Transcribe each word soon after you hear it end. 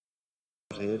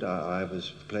I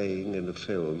was playing in a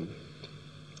film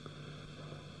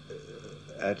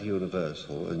at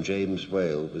Universal, and James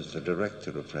Whale was the director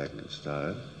of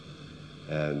Frankenstein,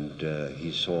 and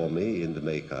he saw me in the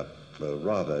makeup,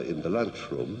 rather in the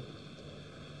lunchroom,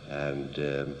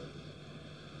 and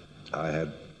I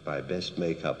had my best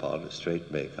makeup on, a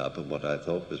straight makeup, and what I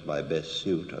thought was my best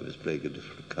suit. I was playing a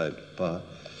different kind of part,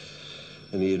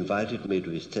 and he invited me to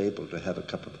his table to have a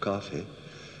cup of coffee,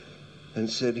 and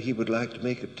said he would like to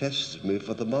make a test of me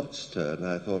for the monster. And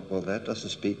I thought, well, that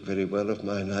doesn't speak very well of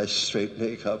my nice straight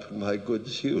makeup and my good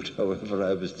suit. However,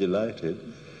 I was delighted.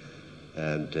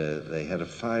 And they had a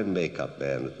fine makeup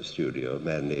man at the studio, a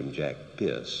man named Jack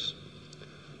Pierce.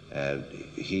 And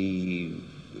he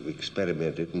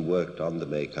experimented and worked on the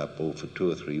makeup for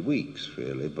 2 or 3 weeks,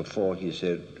 really, before he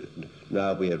said,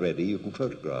 now we are ready, you can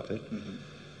photograph it. Mm-hmm.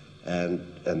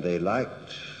 And they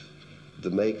liked the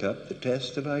makeup, the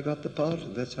test, and I got the part,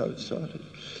 and that's how it started.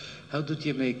 How did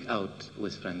you make out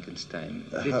with Frankenstein?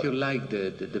 Did you like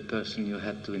the person you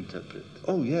had to interpret?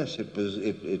 Oh yes, it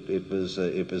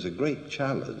was a great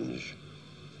challenge,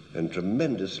 and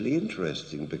tremendously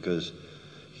interesting, because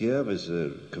here was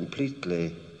a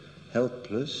completely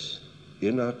helpless,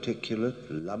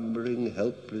 inarticulate, lumbering,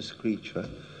 helpless creature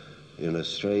in a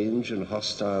strange and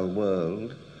hostile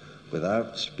world,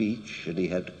 without speech, and he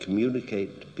had to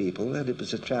communicate to people, and it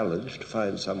was a challenge to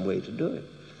find some way to do it.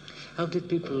 How did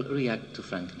people react to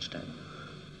Frankenstein?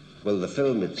 Well, the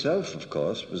film itself, of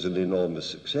course, was an enormous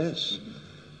success.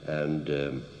 Mm-hmm.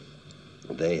 And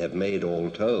they have made, all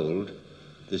told,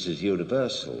 this is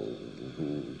Universal,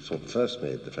 who sort of first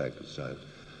made the Frankenstein.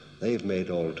 They've made,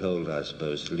 all told, I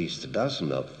suppose, at least a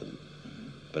dozen of them. Mm-hmm.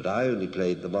 But I only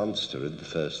played the monster in the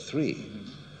first 3,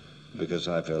 mm-hmm. because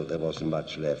I felt there wasn't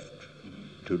much left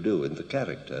to do in the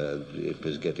character. It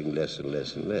was getting less and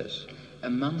less and less. A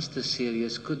monster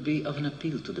series could be of an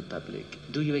appeal to the public.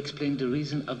 Do you explain the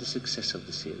reason of the success of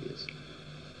the series?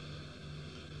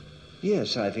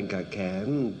 Yes, I think I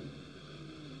can.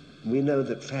 We know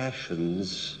that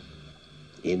fashions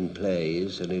in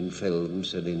plays and in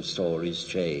films and in stories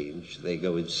change. They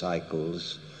go in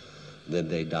cycles, then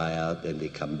they die out, then they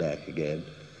come back again.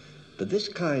 But this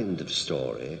kind of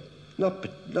story, not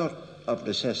of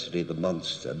necessity the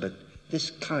monster, but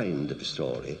this kind of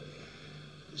story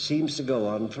seems to go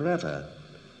on forever.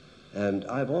 And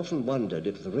I've often wondered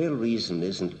if the real reason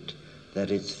isn't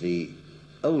that it's the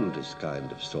oldest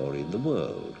kind of story in the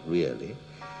world, really,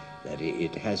 that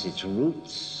it has its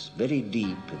roots very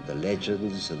deep in the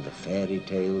legends and the fairy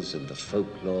tales and the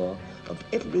folklore of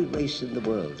every race in the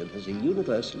world, and has a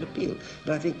universal appeal.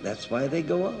 And I think that's why they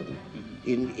go on,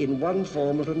 in one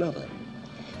form or another.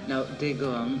 Now, they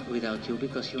go on without you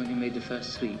because you only made the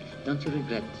first 3. Don't you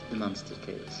regret the monster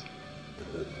tales?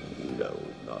 No,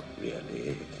 not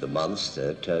really. The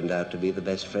monster turned out to be the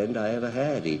best friend I ever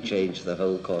had. He changed the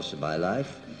whole course of my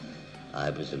life. I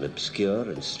was an obscure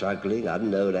and struggling,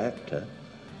 unknown actor.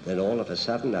 Then all of a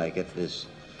sudden I get this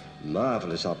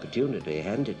marvelous opportunity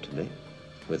handed to me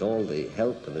with all the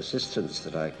help and assistance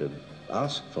that I could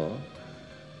ask for.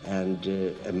 And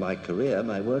my career,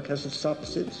 my work hasn't stopped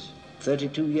since.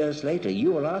 32 years later,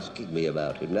 you are asking me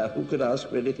about it. Now, who could ask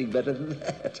for anything better than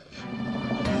that?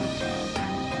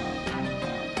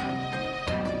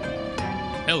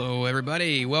 Hello,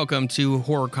 everybody. Welcome to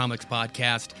Horror Comics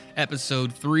Podcast,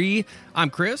 Episode 3.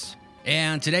 I'm Chris,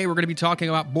 and today we're going to be talking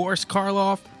about Boris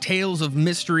Karloff, Tales of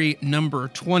Mystery number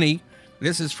 20.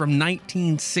 This is from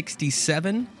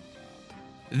 1967.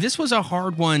 This was a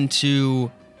hard one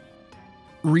to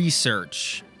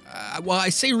research. Well, I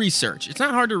say research. It's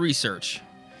not hard to research.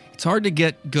 It's hard to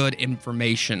get good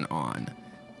information on.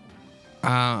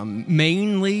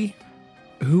 Mainly,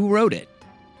 who wrote it?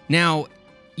 Now,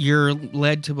 you're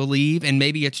led to believe, and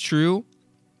maybe it's true,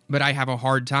 but I have a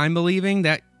hard time believing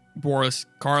that Boris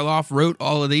Karloff wrote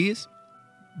all of these.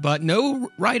 But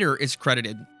no writer is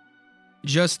credited,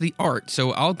 just the art.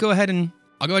 So I'll go ahead and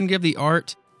give the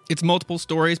art. It's multiple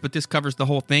stories, but this covers the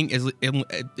whole thing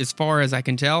as far as I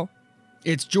can tell.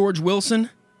 It's George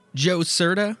Wilson, Joe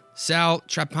Certa, Sal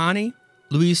Trapani,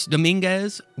 Luis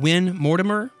Dominguez, Win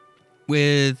Mortimer,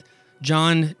 with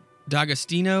John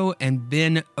D'Agostino and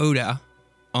Ben Oda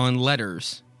on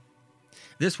letters.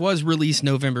 This was released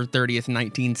November 30th,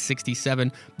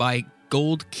 1967 by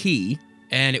Gold Key,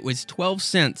 and it was 12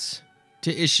 cents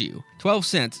to issue. 12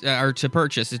 cents, or to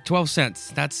purchase. It's 12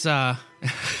 cents. That's,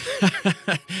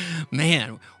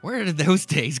 man, where did those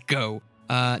days go?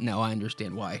 No, I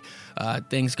understand why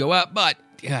things go up, but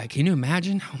can you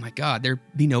imagine? Oh my God, there'd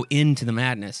be no end to the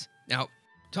madness. Now,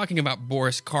 talking about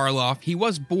Boris Karloff, he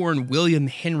was born William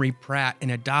Henry Pratt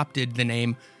and adopted the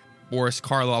name Boris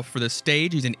Karloff for the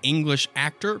stage. He's an English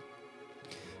actor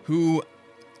who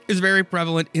is very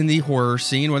prevalent in the horror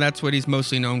scene. Well, that's what he's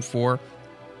mostly known for.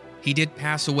 He did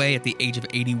pass away at the age of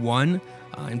 81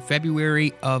 in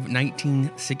February of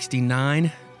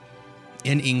 1969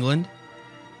 in England.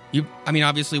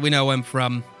 Obviously, we know him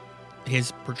from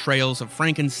his portrayals of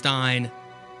Frankenstein.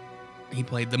 He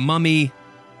played the Mummy,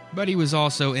 but he was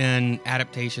also in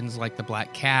adaptations like The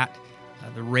Black Cat,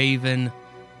 The Raven.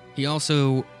 He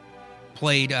also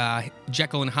played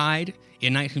Jekyll and Hyde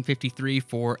in 1953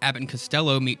 for Abbott and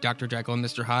Costello Meet Dr. Jekyll and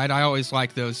Mr. Hyde. I always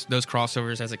liked those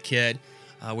crossovers as a kid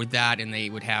with that, and they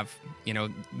would have,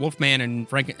 Wolfman and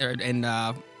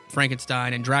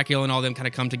Frankenstein and Dracula and all them kind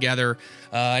of come together,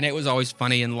 and it was always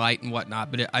funny and light and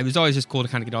whatnot, but it was always just cool to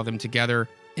kind of get all them together,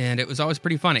 and it was always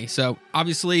pretty funny. So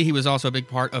obviously he was also a big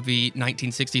part of the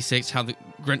 1966 How the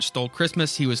Grinch Stole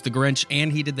Christmas. He was the Grinch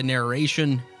and he did the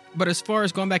narration. But as far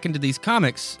as going back into these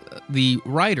comics, the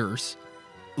writers,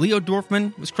 Leo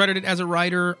Dorfman was credited as a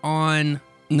writer on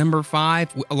number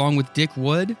 5 along with Dick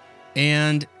Wood,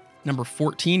 and number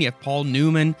 14 you have Paul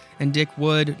Newman and Dick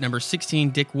Wood, number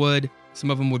 16 Dick Wood.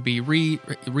 Some of them would be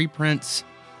reprints.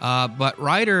 But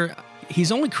writer,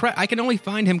 I can only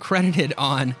find him credited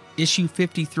on issue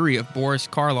 53 of Boris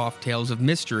Karloff, Tales of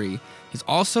Mystery. He's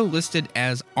also listed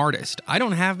as artist. I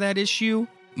don't have that issue.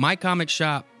 My comic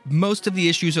shop, most of the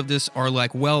issues of this are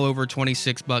like well over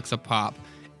 $26 a pop.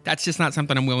 That's just not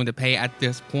something I'm willing to pay at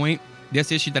this point.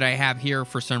 This issue that I have here,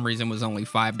 for some reason, was only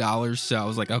 $5. So I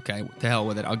was like, okay, to hell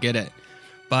with it. I'll get it.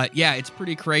 But yeah, it's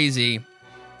pretty crazy.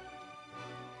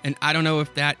 And I don't know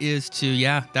if that is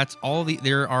that's all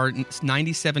there are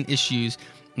 97 issues,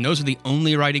 and those are the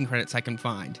only writing credits I can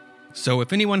find. So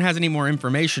if anyone has any more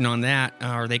information on that,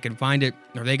 or they can find it,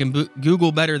 or they can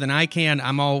Google better than I can,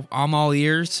 I'm all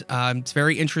ears. It's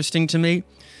very interesting to me.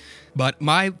 But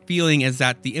my feeling is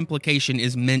that the implication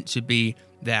is meant to be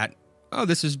that,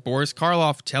 this is Boris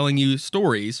Karloff telling you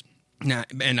stories.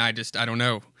 And I don't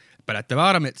know. But at the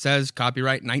bottom it says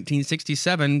copyright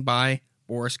 1967 by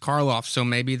Boris Karloff, so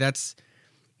maybe that's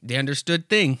the understood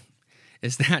thing,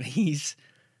 is that he's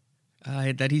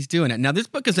doing it. Now, this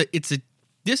book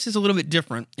this is a little bit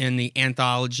different in the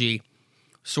anthology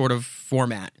sort of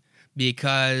format,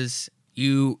 because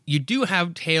you do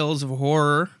have tales of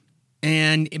horror,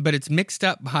 but it's mixed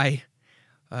up by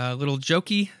little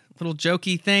jokey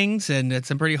things, and it's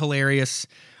some pretty hilarious,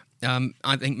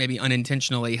 I think maybe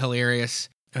unintentionally hilarious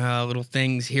little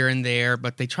things here and there,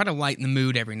 but they try to lighten the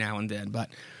mood every now and then. But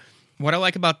what I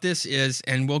like about this is,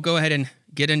 and we'll go ahead and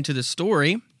get into the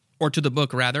story, or to the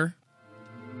book rather.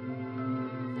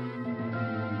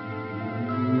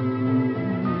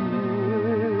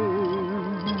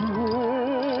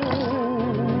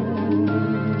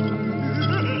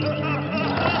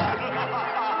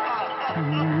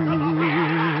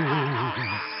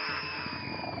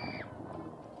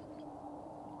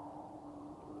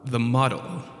 The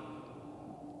Model.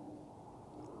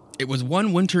 It was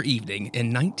one winter evening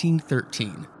in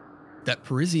 1913 that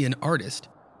Parisian artist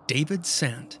David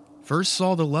Sant first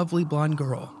saw the lovely blonde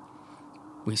girl.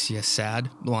 We see a sad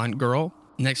blonde girl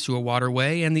next to a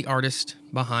waterway and the artist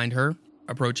behind her,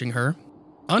 approaching her.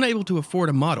 Unable to afford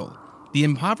a model, the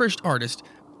impoverished artist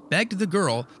begged the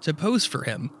girl to pose for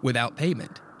him without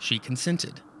payment. She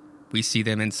consented. We see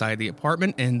them inside the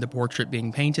apartment and the portrait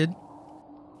being painted.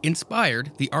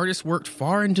 Inspired, the artist worked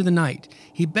far into the night.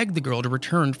 He begged the girl to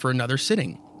return for another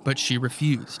sitting, but she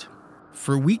refused.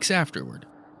 For weeks afterward,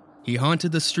 he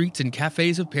haunted the streets and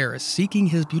cafes of Paris seeking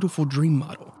his beautiful dream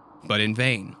model, but in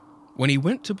vain. When he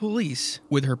went to police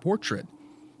with her portrait,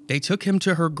 they took him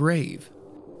to her grave.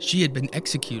 She had been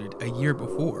executed a year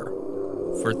before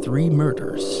for 3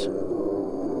 murders.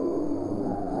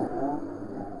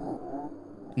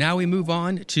 Now we move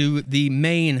on to the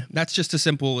main. That's just a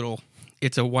simple little.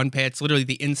 It's a one-page. It's literally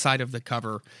the inside of the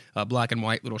cover, black and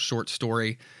white little short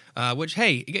story. Which,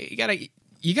 hey,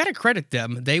 you gotta credit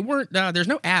them. They weren't. There's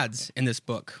no ads in this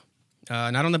book.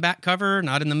 Not on the back cover,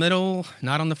 not in the middle,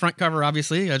 not on the front cover.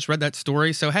 Obviously, I just read that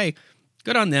story. So hey,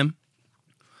 good on them.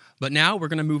 But now we're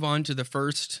gonna move on to the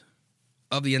first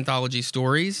of the anthology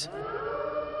stories,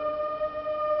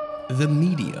 The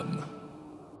Medium.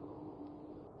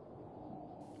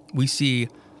 We see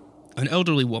an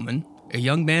elderly woman, a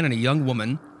young man and a young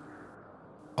woman,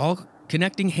 all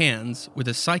connecting hands with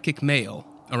a psychic male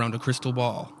around a crystal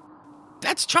ball.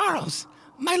 That's Charles,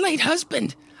 my late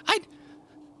husband.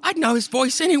 I'd know his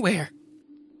voice anywhere.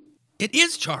 It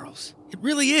is Charles. It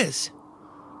really is.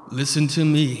 Listen to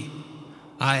me.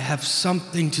 I have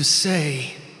something to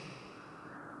say.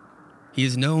 He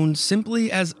is known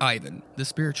simply as Ivan, the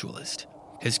spiritualist.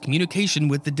 His communication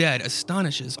with the dead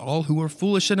astonishes all who are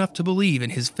foolish enough to believe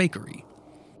in his fakery.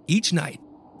 Each night,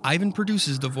 Ivan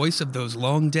produces the voice of those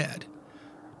long dead.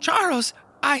 Charles,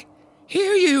 I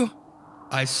hear you.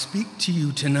 I speak to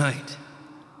you tonight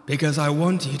because I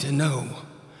want you to know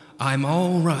I'm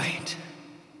all right.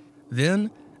 Then,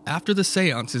 after the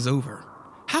seance is over,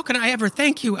 how can I ever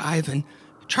thank you, Ivan?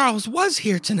 Charles was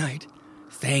here tonight.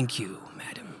 Thank you,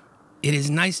 madam. It is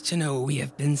nice to know we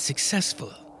have been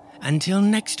successful. Until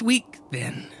next week,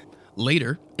 then.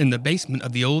 Later, in the basement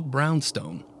of the old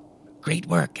brownstone. Great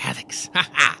work, Alex.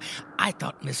 I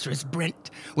thought Mistress Brent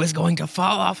was going to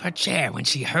fall off her chair when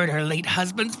she heard her late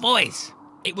husband's voice.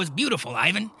 It was beautiful,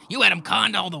 Ivan. You had him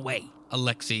conned all the way.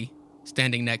 Alexei,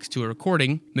 standing next to a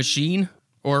recording machine,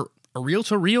 or a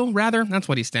reel-to-reel, rather. That's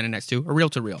what he's standing next to, a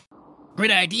reel-to-reel. Great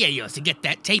idea, yours, to get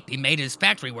that tape he made his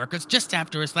factory workers just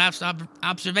after his last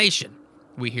observation.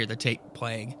 We hear the tape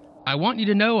playing. I want you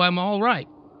to know I'm all right.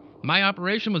 My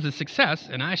operation was a success,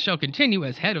 and I shall continue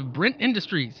as head of Brent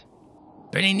Industries.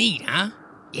 Pretty neat, huh?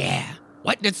 Yeah.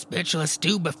 What did spiritualists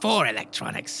do before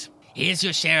electronics? Here's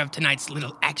your share of tonight's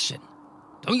little action.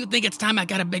 Don't you think it's time I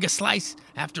got a bigger slice?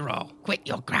 After all, quit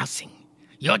your grousing.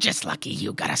 You're just lucky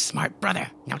you got a smart brother.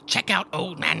 Now check out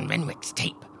old man Renwick's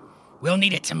tape. We'll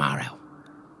need it tomorrow.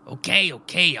 Okay,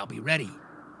 I'll be ready.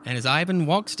 And as Ivan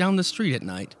walks down the street at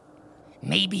night,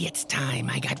 maybe it's time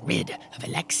I got rid of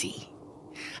Alexei.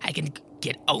 I can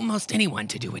get almost anyone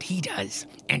to do what he does,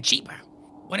 and cheaper.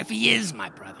 What if he is my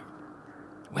brother?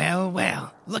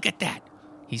 Well, look at that.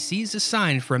 He sees a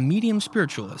sign for a medium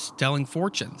spiritualist telling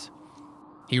fortunes.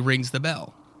 He rings the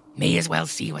bell. May as well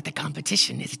see what the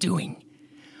competition is doing.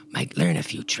 Might learn a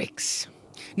few tricks.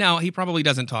 Now, he probably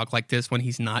doesn't talk like this when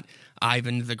he's not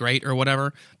Ivan the Great or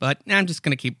whatever, but I'm just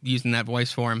going to keep using that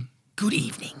voice for him. Good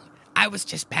evening. I was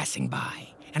just passing by,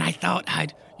 and I thought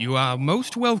I'd... You are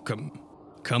most welcome.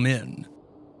 Come in.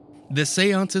 The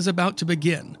seance is about to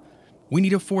begin. We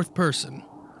need a fourth person.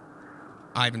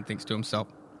 Ivan thinks to himself,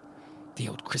 the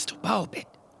old crystal ball bit.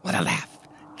 What a laugh.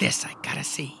 This I gotta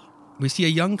see. We see a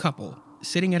young couple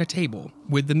sitting at a table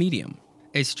with the medium.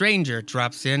 A stranger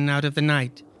drops in out of the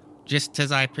night, just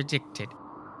as I predicted.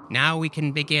 Now we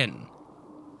can begin.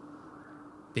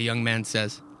 The young man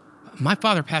says, my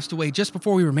father passed away just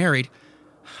before we were married.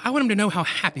 I want him to know how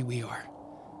happy we are.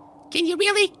 Can you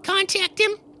really contact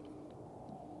him?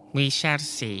 We shall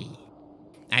see.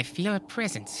 I feel a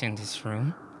presence in this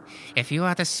room. If you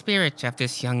are the spirit of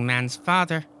this young man's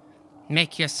father,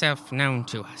 make yourself known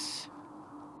to us.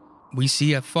 We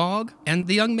see a fog and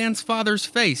the young man's father's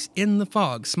face in the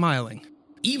fog, smiling.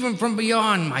 Even from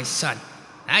beyond, my son,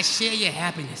 I share your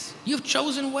happiness. You've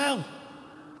chosen well.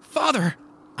 Father,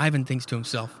 Ivan thinks to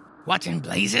himself. What in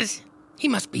blazes? He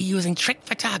must be using trick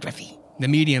photography. The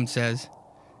medium says,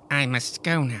 I must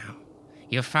go now.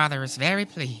 Your father is very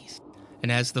pleased.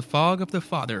 And as the fog of the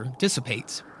father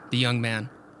dissipates, the young man,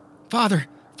 Father!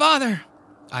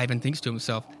 Ivan thinks to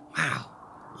himself, wow,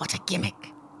 what a gimmick.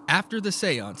 After the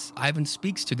seance, Ivan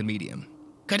speaks to the medium.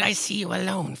 Could I see you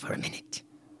alone for a minute?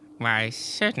 Why,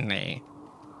 certainly.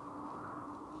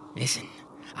 Listen,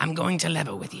 I'm going to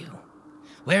level with you.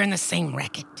 We're in the same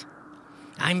racket.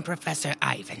 I'm Professor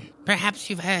Ivan. Perhaps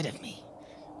you've heard of me.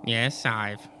 Yes,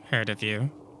 I've heard of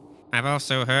you. I've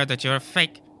also heard that you're a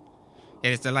fake.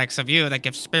 It is the likes of you that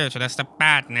give spiritualists a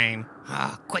bad name.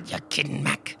 Oh, quit your kidding,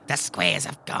 Mac. The squares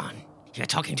have gone. You're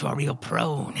talking to a real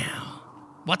pro now.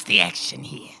 What's the action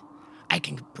here? I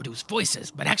can produce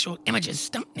voices, but actual images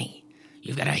stump me.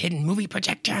 You've got a hidden movie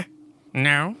projector?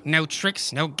 No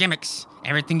tricks, no gimmicks.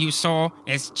 Everything you saw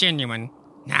is genuine.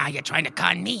 Now you're trying to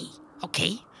con me.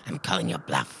 Okay, I'm calling your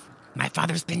bluff. My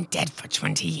father's been dead for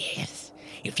 20 years.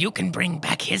 If you can bring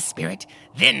back his spirit,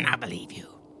 then I'll believe you.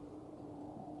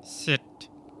 Sit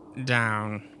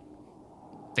down.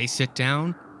 They sit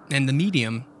down, and the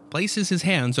medium places his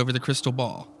hands over the crystal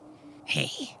ball. Hey,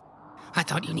 I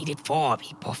thought you needed 4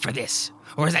 people for this.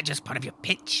 Or is that just part of your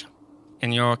pitch?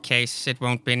 In your case, it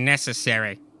won't be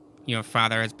necessary. Your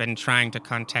father has been trying to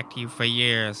contact you for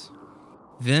years.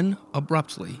 Then,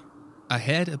 abruptly, a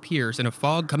head appears in a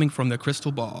fog coming from the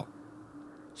crystal ball.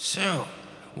 So,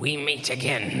 we meet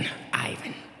again,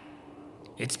 Ivan.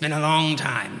 It's been a long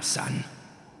time, son.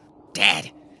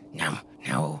 Dad,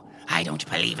 no, I don't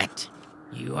believe it.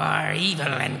 You are evil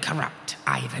and corrupt,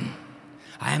 Ivan.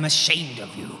 I am ashamed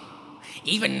of you.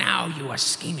 Even now you are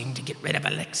scheming to get rid of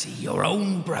Alexei, your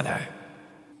own brother.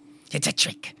 It's a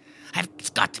trick. It's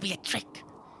got to be a trick.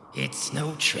 It's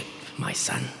no trick, my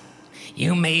son.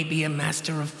 You may be a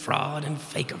master of fraud and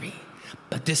fakery,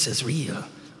 but this is real.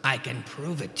 I can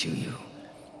prove it to you.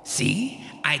 See?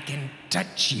 I can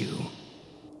touch you.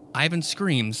 Ivan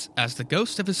screams as the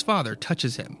ghost of his father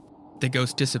touches him. The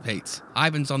ghost dissipates.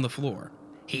 Ivan's on the floor.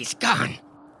 He's gone.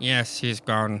 Yes, he's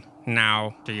gone.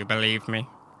 Now, do you believe me?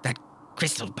 That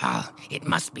crystal ball, it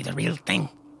must be the real thing.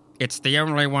 It's the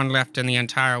only one left in the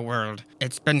entire world.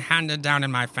 It's been handed down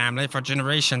in my family for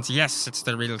generations. Yes, it's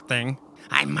the real thing.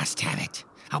 I must have it.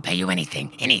 I'll pay you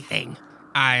anything, anything.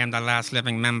 I am the last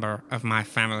living member of my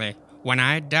family. When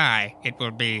I die, it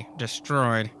will be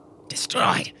destroyed.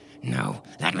 Destroyed? No,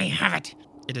 let me have it.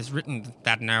 It is written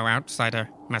that no outsider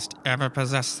must ever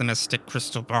possess the mystic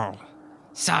crystal ball.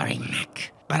 Sorry,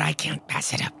 Mac, but I can't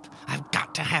pass it up. I've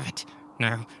got to have it.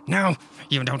 No,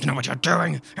 you don't know what you're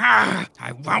doing.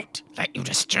 I won't let you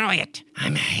destroy it.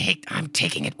 I'm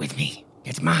taking it with me.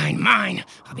 It's mine.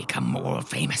 I'll become more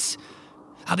famous.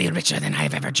 I'll be richer than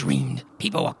I've ever dreamed.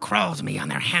 People will crawl to me on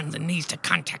their hands and knees to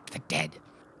contact the dead.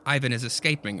 Ivan is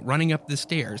escaping, running up the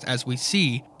stairs as we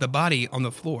see the body on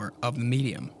the floor of the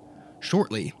medium.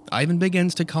 Shortly, Ivan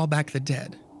begins to call back the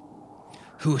dead.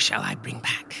 Who shall I bring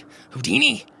back?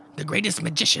 Houdini, the greatest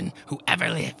magician who ever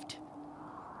lived.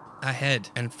 A head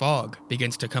and fog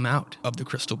begins to come out of the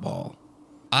crystal ball.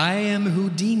 I am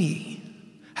Houdini.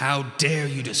 How dare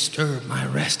you disturb my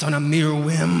rest on a mere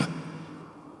whim?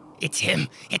 It's him.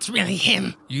 It's really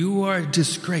him. You are a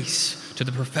disgrace to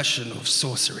the profession of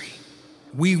sorcery.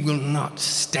 We will not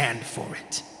stand for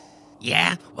it.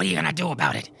 Yeah? What are you gonna do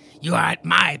about it? You are at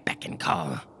my beck and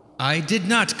call. I did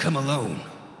not come alone.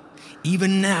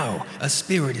 Even now, a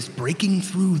spirit is breaking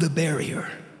through the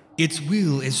barrier. Its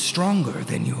will is stronger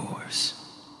than yours.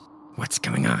 What's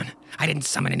going on? I didn't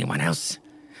summon anyone else.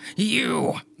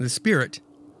 You! The spirit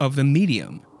of the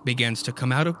medium begins to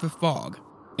come out of the fog.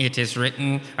 It is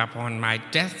written, upon my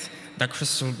death, the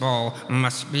crystal ball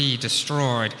must be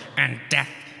destroyed, and death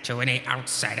to any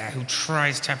outsider who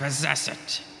tries to possess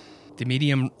it. The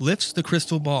medium lifts the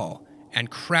crystal ball and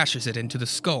crashes it into the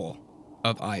skull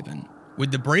of Ivan.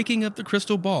 With the breaking of the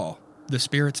crystal ball, the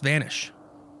spirits vanish.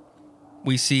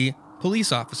 We see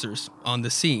police officers on the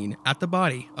scene at the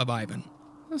body of Ivan.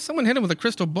 Someone hit him with a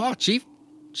crystal ball, Chief.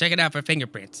 Check it out for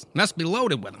fingerprints. Must be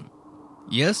loaded with them.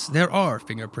 Yes, there are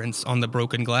fingerprints on the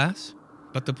broken glass,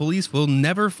 but the police will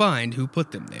never find who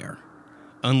put them there,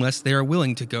 unless they are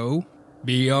willing to go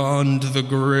beyond the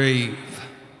grave.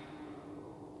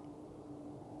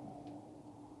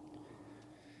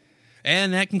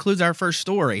 And that concludes our first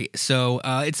story. So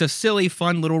it's a silly,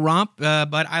 fun little romp,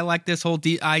 but I like this whole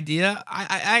idea.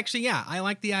 I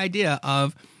like the idea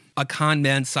of a con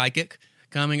man psychic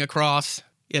coming across,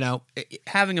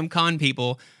 having him con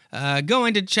people,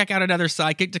 going to check out another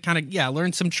psychic to kind of,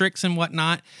 learn some tricks and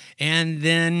whatnot, and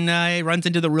then it runs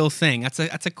into the real thing. That's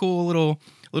a cool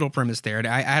little premise there.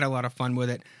 I had a lot of fun with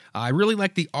it. I really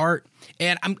like the art,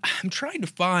 and I'm trying to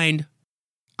find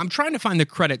the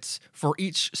credits for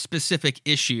each specific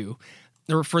issue,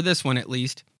 or for this one at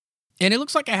least. And it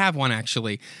looks like I have one,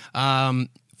 actually.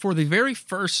 For the very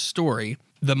first story,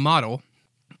 the model,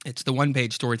 it's the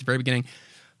one-page story at the very beginning.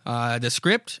 The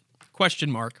script, ?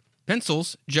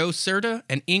 Pencils, Joe Certa,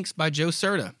 and inks by Joe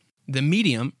Certa. The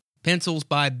medium, pencils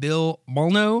by Bill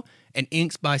Molno, and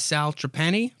inks by Sal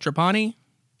Trapani.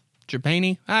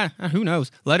 Who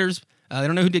knows? Letters, I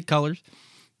don't know who did colors.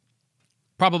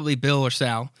 Probably Bill or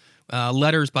Sal.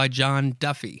 Letters by John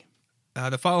Duffy.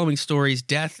 The following stories,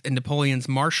 Death and Napoleon's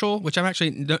Marshal, which I'm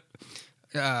actually...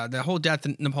 the whole Death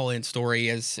and Napoleon story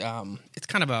is...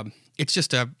 it's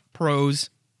just a prose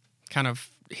kind of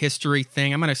history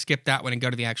thing. I'm going to skip that one and go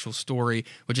to the actual story,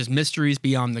 which is Mysteries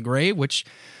Beyond the Grave, which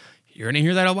you're going to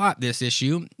hear that a lot this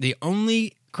issue. The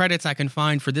only credits I can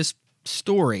find for this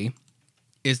story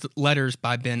is Letters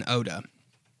by Ben Oda.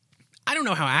 I don't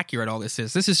know how accurate all this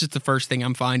is. This is just the first thing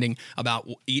I'm finding about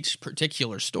each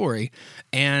particular story.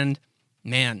 And,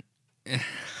 man,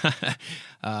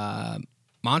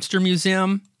 Monster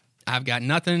Museum, I've got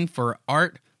nothing for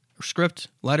art, script,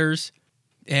 letters,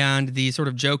 and the sort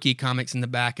of jokey comics in the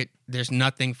back. There's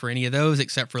nothing for any of those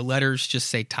except for letters, just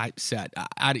say typeset.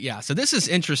 So this is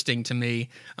interesting to me.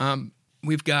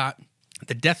 We've got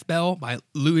The Death Bell by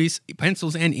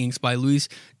pencils and inks by Luis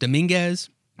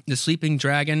Dominguez. The Sleeping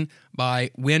Dragon by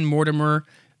Win Mortimer,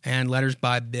 and letters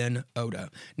by Ben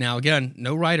Oda. Now, again,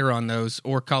 no writer on those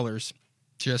or colors,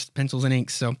 just pencils and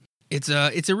inks. So it's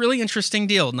a really interesting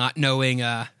deal not knowing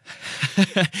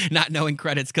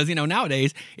credits, because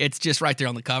nowadays it's just right there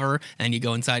on the cover, and you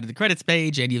go inside to the credits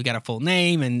page and you've got a full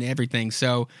name and everything.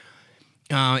 So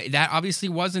that obviously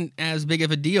wasn't as big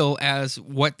of a deal as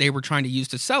what they were trying to use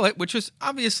to sell it, which was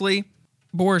obviously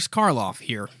Boris Karloff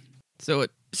here. So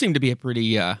it seemed to be a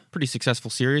pretty successful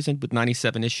series, and with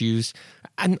 97 issues.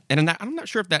 And I'm not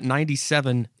sure if that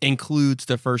 97 includes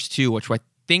the first two, which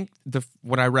think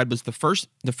what I read was the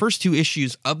first two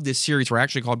issues of this series were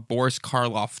actually called Boris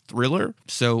Karloff Thriller.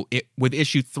 So with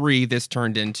issue 3, this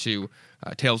turned into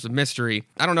Tales of Mystery.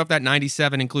 I don't know if that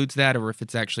 97 includes that or if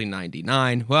it's actually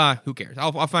 99. Well, who cares?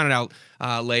 I'll find it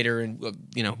out later, and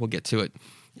we'll get to it.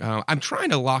 I'm trying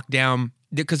to lock down,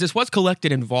 because this was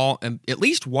collected in at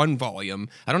least one volume.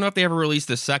 I don't know if they ever released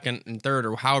the second and third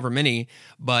or however many,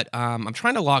 but I'm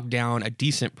trying to lock down a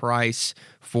decent price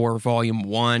for volume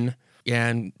 1,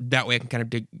 and that way I can kind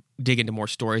of dig into more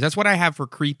stories. That's what I have for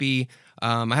Creepy.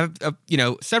 I have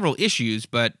several issues,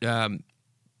 but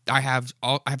I have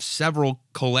several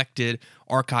collected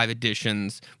archive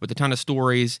editions with a ton of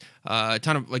stories, a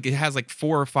ton of it has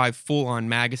 4 or 5 full-on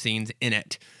magazines in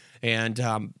it.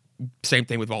 And same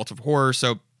thing with Vault of Horror.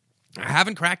 So I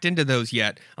haven't cracked into those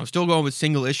yet. I'm still going with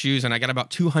single issues, and I got about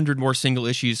 200 more single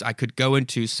issues I could go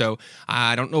into. So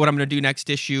I don't know what I'm going to do next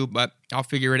issue, but I'll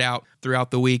figure it out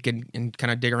throughout the week and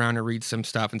kind of dig around and read some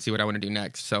stuff and see what I want to do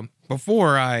next. So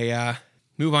before I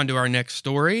move on to our next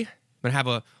story, I'm going to have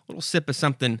a little sip of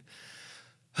something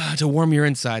to warm your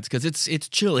insides, because it's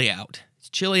chilly out. It's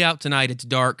chilly out tonight. It's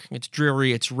dark. It's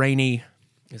dreary. It's rainy.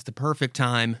 It's the perfect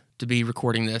time to be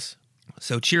recording this.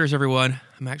 So cheers, everyone.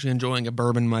 I'm actually enjoying a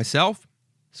bourbon myself.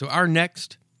 So our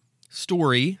next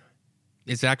story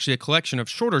is actually a collection of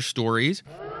shorter stories.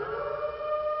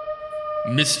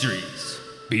 Mysteries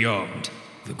Beyond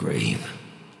the Grave.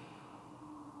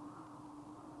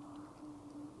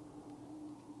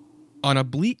 On a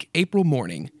bleak April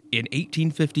morning in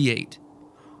 1858,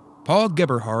 Paul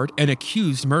Geberhard, an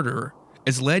accused murderer,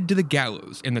 is led to the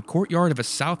gallows in the courtyard of a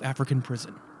South African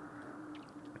prison.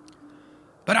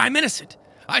 But I'm innocent.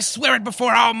 I swear it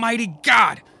before Almighty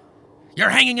God.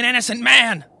 You're hanging an innocent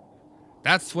man.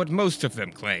 That's what most of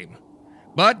them claim.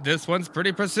 But this one's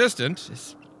pretty persistent.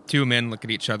 As 2 men look at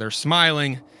each other,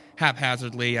 smiling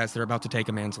haphazardly as they're about to take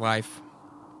a man's life.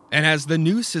 And as the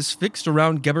noose is fixed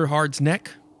around Geberhard's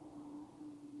neck,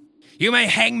 you may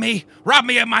hang me, rob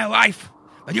me of my life,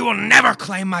 but you will never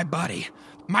claim my body.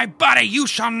 My body you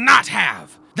shall not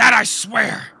have. That I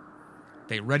swear.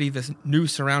 They ready the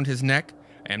noose around his neck,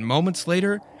 and moments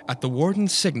later, at the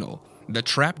warden's signal, the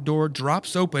trapdoor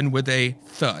drops open with a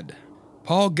thud.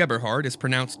 Paul Geberhard is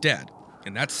pronounced dead,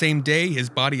 and that same day his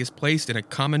body is placed in a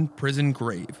common prison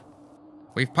grave.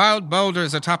 We've piled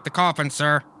boulders atop the coffin,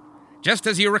 sir, just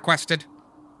as you requested.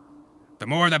 The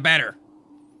more the better.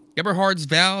 Geberhard's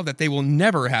vow that they will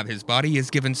never have his body is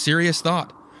given serious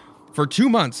thought. For 2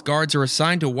 months, guards are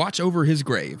assigned to watch over his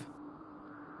grave.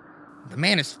 The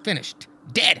man is finished.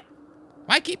 Dead.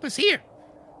 Why keep us here?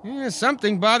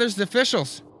 Something bothers the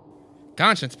officials.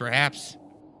 Conscience, perhaps.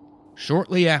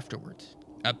 Shortly afterwards,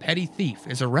 a petty thief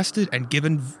is arrested and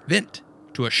given vent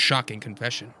to a shocking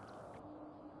confession.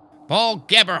 Paul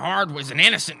Geberhard was an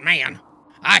innocent man.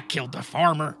 I killed the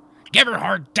farmer.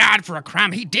 Geberhard died for a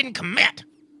crime he didn't commit.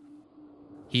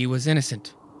 He was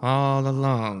innocent all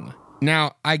along.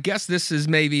 Now, I guess this is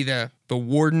maybe the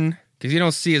warden, because you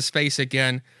don't see his face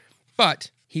again,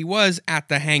 but he was at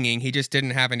the hanging. He just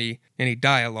didn't have any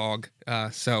dialogue,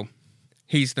 so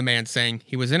he's the man saying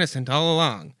he was innocent all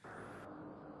along.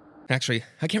 Actually,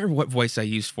 I can't remember what voice I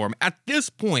used for him. At this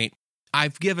point,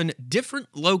 I've given different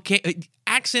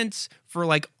accents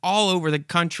for all over the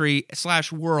country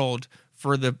 / world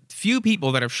for the few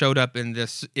people that have showed up in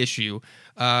this issue,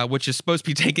 which is supposed to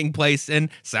be taking place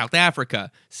in South Africa.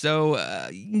 So,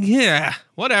 yeah,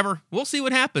 whatever. We'll see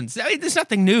what happens. There's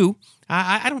nothing new.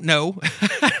 I don't know.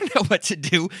 I don't know what to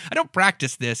do. I don't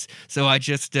practice this, so I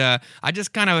just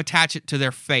kind of attach it to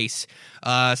their face.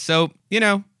 So,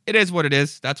 it is what it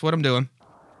is. That's what I'm doing.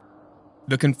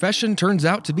 The confession turns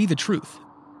out to be the truth,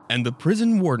 and the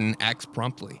prison warden acts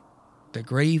promptly. The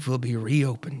grave will be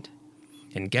reopened,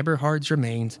 and Geberhard's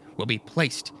remains will be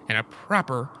placed in a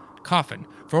proper coffin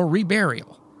for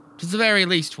reburial. It's the very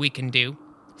least we can do,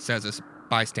 says a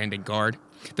bystanding guard.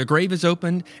 The grave is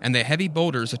opened, and the heavy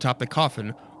boulders atop the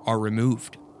coffin are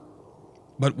removed.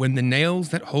 But when the nails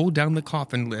that hold down the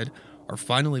coffin lid are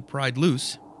finally pried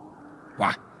loose,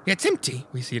 why, it's empty.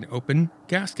 We see an open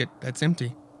casket that's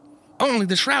empty. Only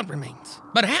the shroud remains.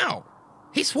 But how?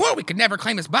 He swore we could never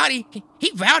claim his body.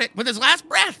 He vowed it with his last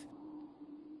breath.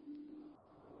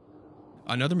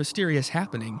 Another mysterious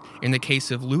happening in the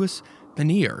case of Louis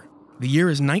Panier. The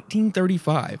year is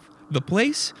 1935. The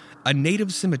place, a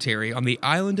native cemetery on the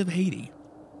island of Haiti.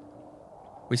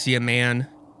 We see a man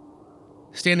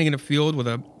standing in a field with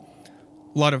a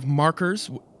lot of markers,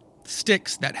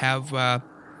 sticks that have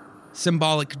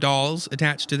symbolic dolls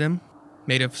attached to them,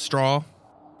 made of straw.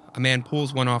 A man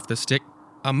pulls one off the stick.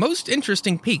 A most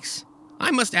interesting piece.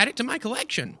 I must add it to my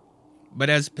collection. But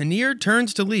as Panier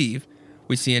turns to leave,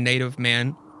 We see a native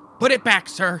man. "Put it back,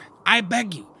 sir. I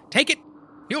beg you. Take it.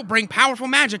 It'll bring powerful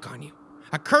magic on you.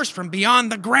 A curse from beyond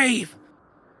the grave."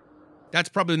 That's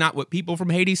probably not what people from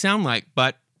Hades sound like,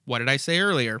 but what did I say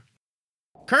earlier?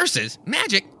 Curses?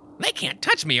 Magic? They can't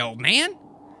touch me, old man.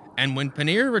 And when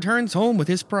Panir returns home with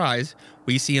his prize,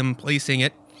 we see him placing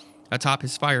it atop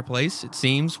his fireplace, it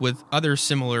seems, with other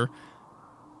similar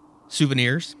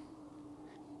souvenirs.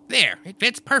 There, it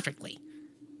fits perfectly.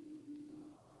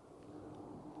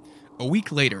 A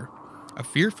week later, a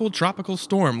fearful tropical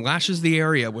storm lashes the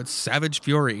area with savage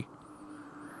fury.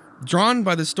 Drawn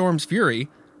by the storm's fury,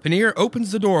 Panir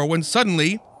opens the door when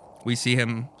suddenly we see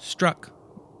him struck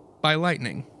by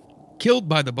lightning. Killed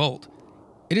by the bolt,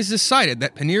 it is decided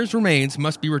that Panir's remains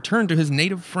must be returned to his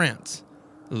native France.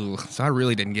 Ooh, so I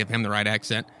really didn't give him the right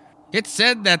accent. It's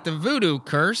said that the voodoo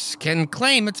curse can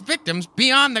claim its victims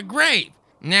beyond the grave.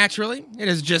 Naturally, it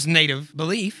is just native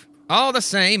belief. All the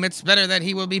same, it's better that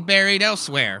he will be buried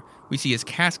elsewhere. We see his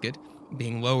casket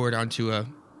being lowered onto a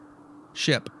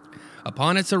ship.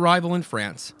 Upon its arrival in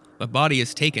France, the body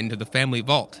is taken to the family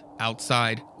vault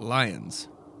outside Lyons.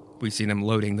 We see them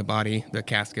loading the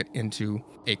casket, into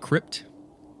a crypt.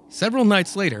 Several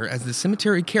nights later, as the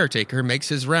cemetery caretaker makes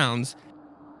his rounds,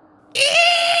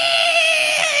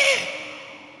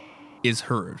 is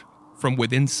heard from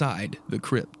within inside the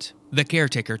crypt. The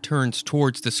caretaker turns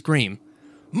towards the scream.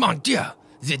 Mon Dieu,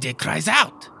 the dead cries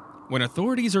out. When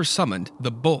authorities are summoned,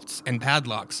 the bolts and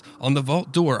padlocks on the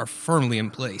vault door are firmly in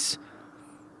place.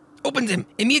 Open them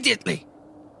immediately.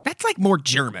 That's like more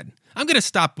German. I'm going to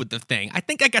stop with the thing. I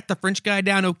think I got the French guy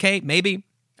down okay, maybe.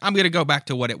 I'm going to go back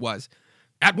to what it was.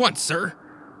 At once, sir.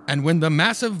 And when the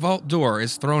massive vault door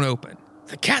is thrown open,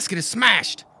 the casket is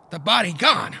smashed, the body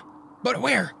gone. But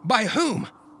where? By whom?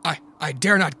 I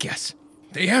dare not guess.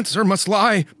 The answer must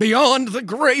lie beyond the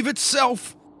grave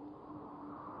itself.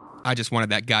 I just wanted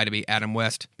that guy to be Adam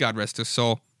West. God rest his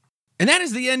soul. And that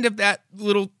is the end of that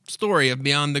little story of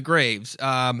Beyond the Graves.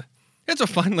 It's a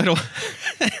fun little...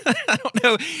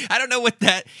 I don't know what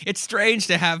that... It's strange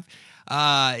to have...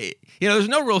 there's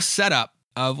no real setup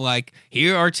of, like,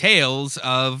 here are tales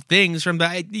of things from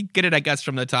the... You get it, I guess,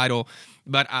 from the title.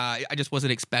 But I just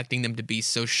wasn't expecting them to be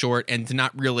so short and to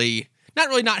not really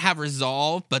not have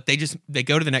resolve, but they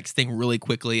go to the next thing really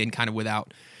quickly and kind of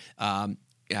without a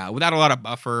lot of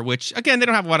buffer, which, again, they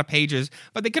don't have a lot of pages,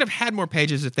 but they could have had more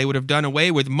pages if they would have done away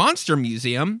with Monster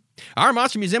Museum. Our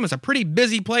Monster Museum is a pretty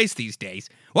busy place these days.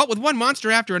 What with one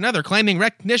monster after another claiming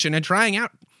recognition and trying to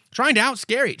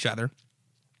outscare each other.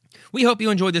 We hope you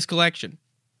enjoyed this collection.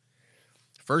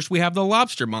 First, we have the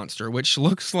lobster monster, which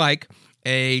looks like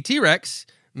a T-Rex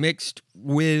mixed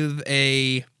with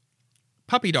a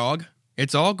puppy dog.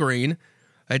 It's all green.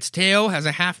 Its tail has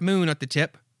a half moon at the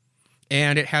tip,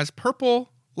 and it has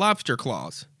purple lobster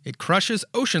claws. It crushes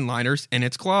ocean liners in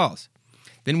its claws.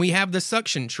 Then we have the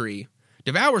suction tree.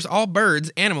 Devours all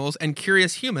birds, animals, and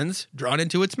curious humans drawn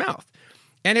into its mouth.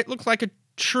 And it looks like a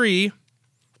tree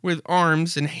with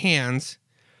arms and hands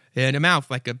and a mouth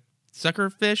like a sucker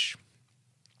fish.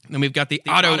 Then we've got the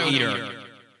auto eater.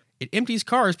 It empties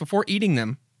cars before eating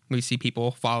them. We see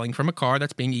people falling from a car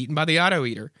that's being eaten by the auto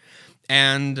eater.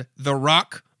 And the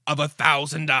Rock of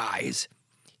 1,000 Eyes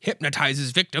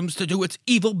hypnotizes victims to do its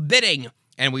evil bidding.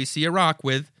 And we see a rock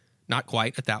with not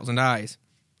quite 1,000 eyes.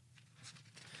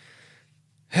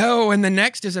 Oh, and the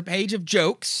next is a page of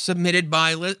jokes submitted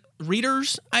by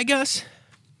readers, I guess.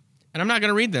 And I'm not going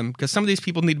to read them because some of these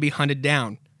people need to be hunted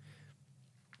down.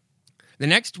 The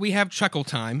next we have Chuckle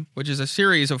Time, which is a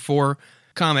series of 4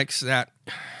 comics that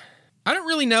I don't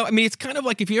really know. I mean, it's kind of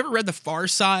like if you ever read The Far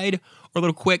Side or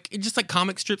Little Quick, it's just like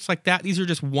comic strips like that. These are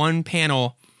just one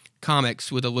panel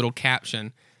comics with a little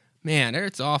caption. Man,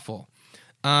 it's awful.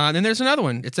 Then there's another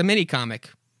one. It's a mini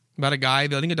comic about a guy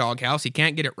building a doghouse. He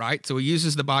can't get it right, so he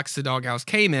uses the box the doghouse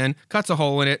came in, cuts a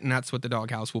hole in it, and that's what the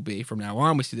doghouse will be from now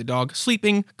on. We see the dog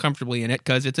sleeping comfortably in it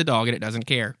because it's a dog and it doesn't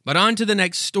care. But on to the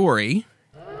next story.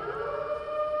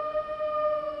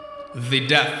 The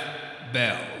Death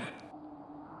Bell.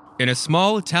 In a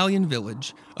small Italian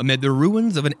village, amid the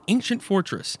ruins of an ancient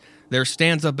fortress, there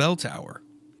stands a bell tower.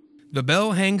 The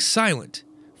bell hangs silent,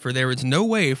 for there is no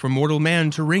way for mortal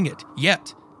man to ring it,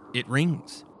 yet it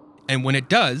rings. And when it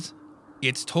does,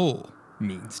 its toll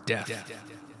means death.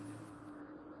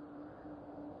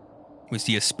 We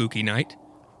see a spooky night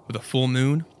with a full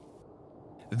moon,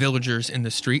 villagers in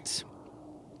the streets.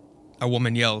 A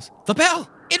woman yells, "The bell!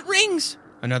 It rings!"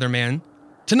 Another man,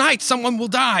 "Tonight someone will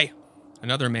die!"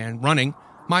 Another man, running,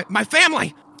 My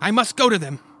family! I must go to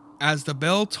them!" As the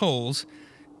bell tolls,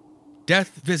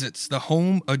 death visits the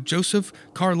home of Joseph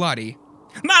Carlotti.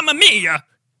 Mamma mia!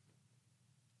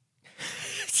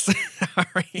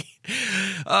 Sorry.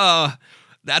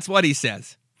 That's what he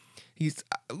says. He's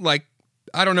like,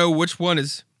 I don't know which one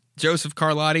is Joseph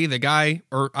Carlotti, the guy,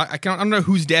 or I don't know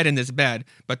who's dead in this bed,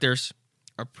 but there's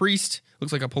a priest,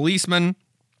 looks like a policeman,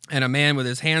 and a man with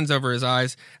his hands over his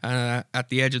eyes at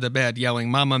the edge of the bed yelling,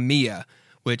 "Mamma Mia,"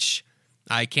 which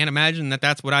I can't imagine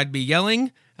that's what I'd be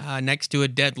yelling next to a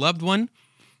dead loved one,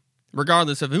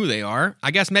 regardless of who they are.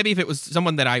 I guess maybe if it was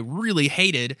someone that I really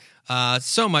hated,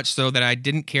 so much so that I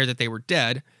didn't care that they were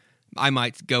dead, I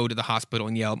might go to the hospital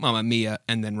and yell, "Mamma Mia,"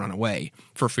 and then run away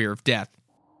for fear of death.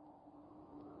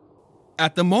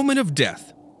 At the moment of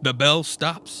death, the bell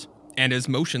stops and is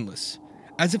motionless,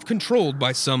 as if controlled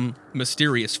by some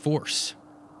mysterious force.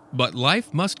 But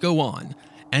life must go on,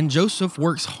 and Joseph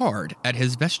works hard at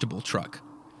his vegetable truck.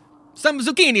 "Some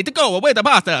zucchini to go with the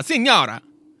pasta, signora."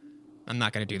 I'm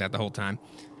not going to do that the whole time.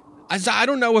 I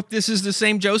don't know if this is the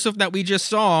same Joseph that we just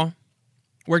saw,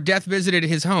 where death visited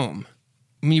his home.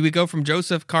 I mean, we go from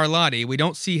Joseph Carlotti, we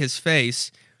don't see his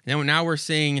face, now we're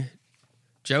seeing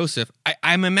Joseph.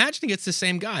 I'm imagining it's the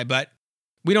same guy, but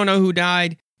we don't know who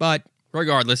died. But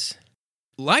regardless,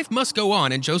 life must go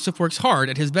on, and Joseph works hard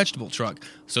at his vegetable truck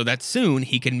so that soon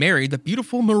he can marry the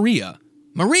beautiful Maria.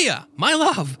 Maria, my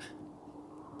love!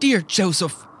 Dear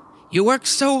Joseph, you work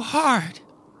so hard,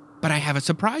 but I have a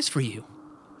surprise for you.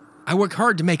 I work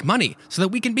hard to make money so that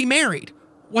we can be married.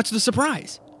 What's the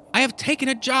surprise? I have taken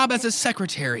a job as a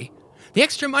secretary. The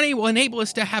extra money will enable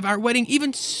us to have our wedding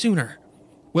even sooner.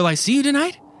 Will I see you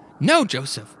tonight? No,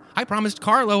 Joseph. I promised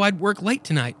Carlo I'd work late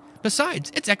tonight.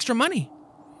 Besides, it's extra money.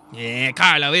 Yeah,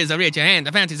 Carlo is a rich and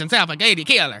fancies himself a lady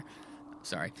killer.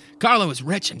 Sorry. Carlo is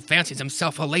rich and fancies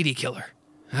himself a lady killer.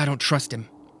 I don't trust him.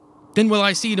 Then will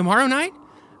I see you tomorrow night?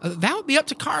 That would be up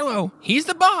to Carlo. He's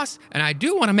the boss, and I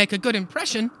do want to make a good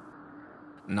impression.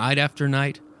 Night after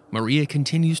night, Maria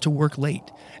continues to work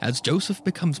late as Joseph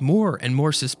becomes more and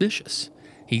more suspicious.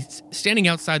 He's standing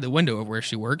outside the window of where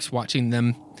she works, watching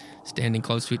them standing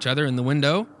close to each other in the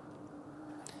window.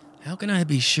 How can I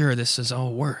be sure this is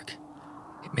all work?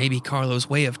 It may be Carlo's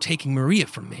way of taking Maria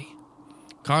from me.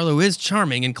 Carlo is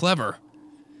charming and clever.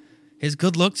 His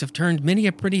good looks have turned many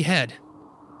a pretty head.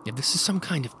 If this is some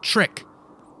kind of trick.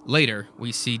 Later,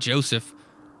 we see Joseph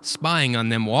spying on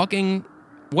them, walking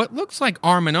what looks like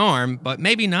arm in arm, but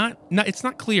maybe not. No, it's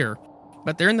not clear.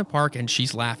 But they're in the park, and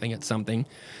she's laughing at something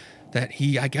that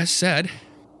he, I guess, said.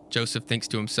 Joseph thinks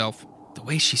to himself, the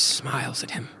way she smiles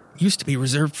at him used to be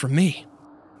reserved for me.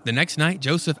 The next night,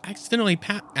 Joseph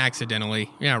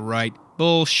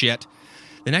Bullshit.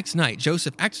 The next night,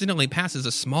 Joseph accidentally passes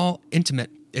a small,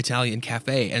 intimate Italian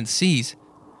cafe and sees,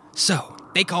 "So,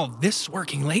 they call this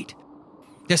working late?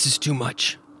 This is too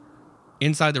much."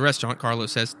 Inside the restaurant, Carlo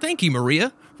says, "Thank you,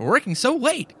 Maria, for working so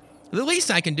late. The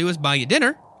least I can do is buy you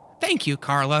dinner." "Thank you,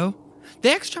 Carlo. The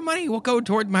extra money will go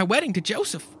toward my wedding to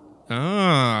Joseph."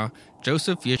 "Ah,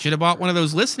 Joseph, you should have bought one of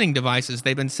those listening devices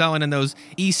they've been selling in those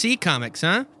EC comics,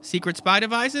 huh? Secret spy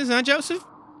devices, huh, Joseph?"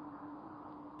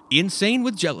 Insane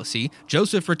with jealousy,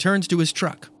 Joseph returns to his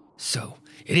truck. "So,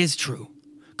 it is true.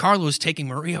 Carlo's taking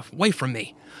Maria away from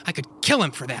me. I could kill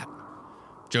him for that."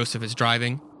 Joseph is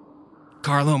driving.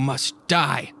 "Carlo must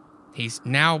die." He's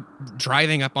now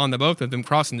driving up on the both of them,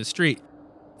 crossing the street.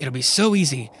 "It'll be so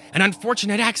easy. An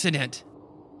unfortunate accident."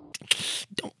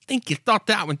 Don't think you thought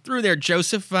that one through there,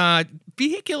 Joseph.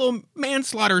 Vehicular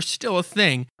manslaughter is still a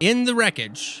thing. In the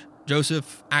wreckage,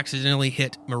 Joseph accidentally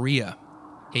hit Maria.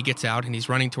 He gets out and he's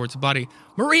running towards the body.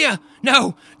 "Maria,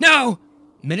 no, no!"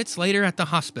 Minutes later at the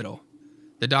hospital,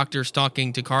 the doctor's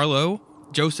talking to Carlo.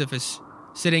 Joseph is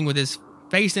sitting with his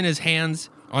face in his hands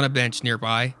on a bench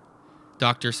nearby.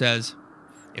 Doctor says,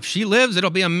 "If she lives, it'll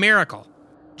be a miracle."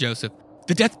 Joseph,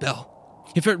 "The death bell.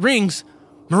 If it rings,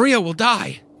 Maria will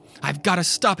die. I've got to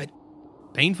stop it."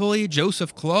 Painfully,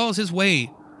 Joseph claws his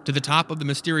way to the top of the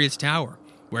mysterious tower,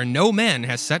 where no man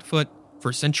has set foot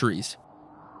for centuries.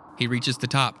 He reaches the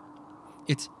top.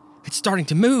 It's starting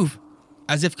to move.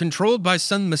 As if controlled by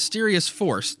some mysterious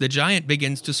force, the giant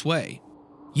begins to sway.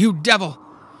 "You devil!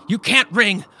 You can't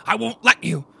ring! I won't let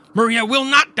you! Maria will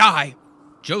not die!"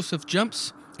 Joseph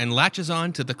jumps and latches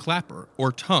on to the clapper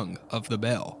or tongue of the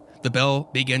bell. The bell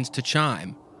begins to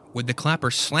chime, with the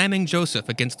clapper slamming Joseph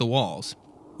against the walls.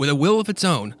 With a will of its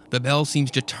own, the bell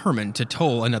seems determined to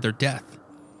toll another death.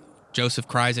 Joseph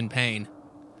cries in pain,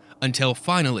 until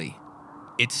finally,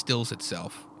 it stills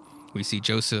itself. We see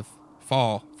Joseph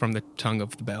fall from the tongue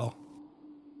of the bell.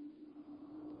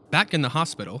 Back in the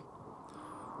hospital,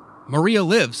 Maria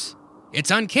lives.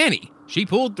 "It's uncanny. She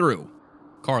pulled through."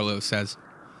 Carlo says,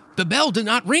 "The bell did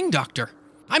not ring, doctor.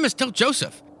 I must tell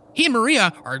Joseph." He and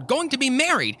Maria are going to be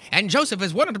married, and Joseph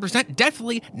is 100%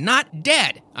 definitely not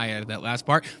dead. I added that last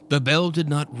part. The bell did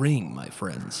not ring, my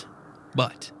friends.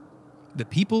 But the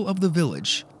people of the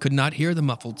village could not hear the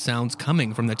muffled sounds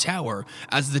coming from the tower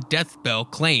as the death bell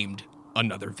claimed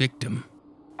another victim.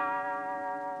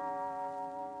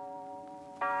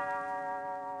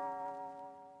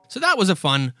 So that was a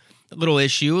fun little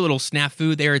issue, a little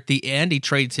snafu there at the end. He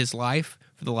trades his life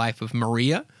for the life of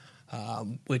Maria,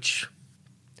 which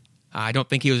I don't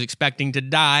think he was expecting to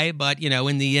die, but,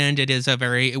 in the end, it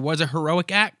was a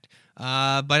heroic act.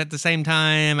 But at the same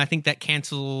time, I think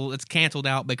it's canceled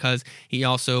out because he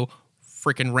also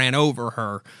freaking ran over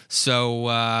her. So,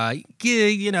 I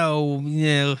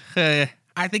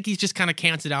think he's just kind of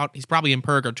canceled out. He's probably in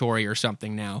purgatory or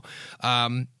something now.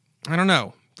 I don't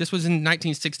know. This was in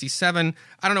 1967.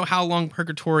 I don't know how long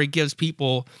purgatory gives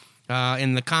people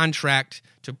in the contract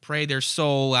to pray their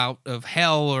soul out of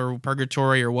hell or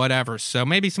purgatory or whatever. So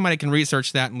maybe somebody can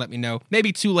research that and let me know.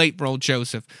 Maybe too late for old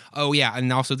Joseph. Oh, yeah,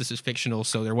 and also this is fictional,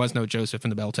 so there was no Joseph in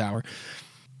the bell tower.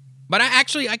 But I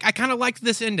kind of liked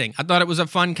this ending. I thought it was a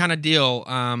fun kind of deal.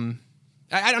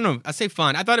 I don't know. I say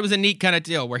fun. I thought it was a neat kind of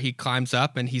deal where he climbs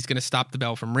up and he's going to stop the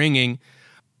bell from ringing.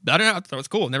 I don't know. I thought it was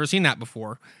cool. Never seen that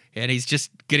before. And he's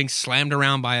just getting slammed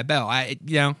around by a bell. I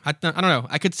don't know.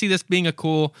 I could see this being a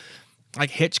cool, like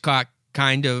Hitchcock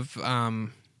kind of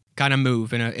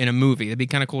move in a movie. It'd be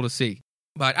kind of cool to see.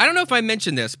 But I don't know if I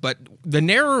mentioned this, but the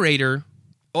narrator,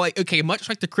 much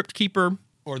like the Crypt Keeper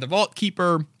or the Vault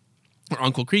Keeper or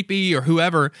Uncle Creepy or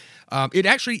whoever, it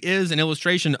actually is an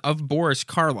illustration of Boris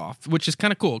Karloff, which is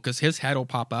kind of cool because his head will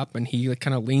pop up and he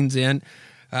kind of leans in.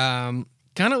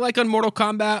 Kind of like on Mortal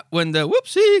Kombat when the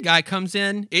whoopsie guy comes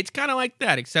in. It's kind of like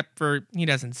that, except for he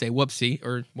doesn't say whoopsie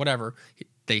or whatever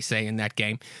they say in that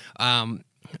game. I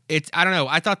don't know.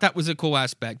 I thought that was a cool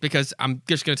aspect because I'm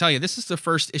just going to tell you, this is the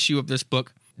first issue of this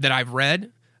book that I've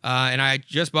read, and I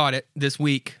just bought it this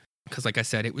week because, like I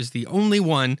said, it was the only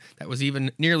one that was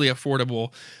even nearly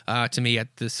affordable to me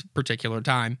at this particular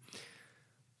time.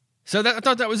 So I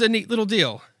thought that was a neat little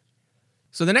deal.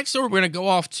 So the next story we're going to go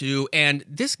off to, and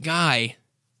this guy,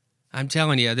 I'm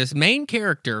telling you, this main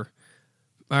character,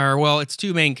 it's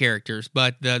two main characters,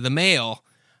 but the male,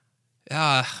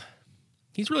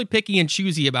 he's really picky and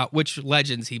choosy about which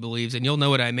legends he believes, and you'll know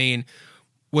what I mean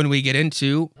when we get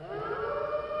into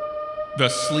The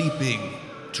Sleeping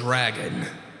Dragon.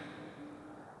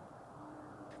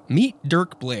 Meet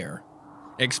Dirk Blair,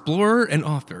 explorer and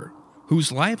author,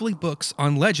 whose lively books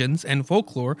on legends and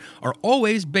folklore are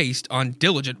always based on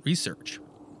diligent research.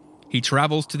 He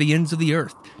travels to the ends of the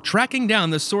earth, tracking down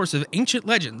the source of ancient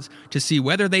legends to see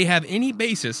whether they have any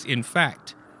basis in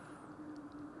fact.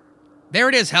 There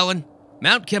it is, Helen.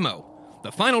 Mount Kimmo,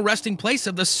 the final resting place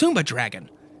of the Sumba Dragon.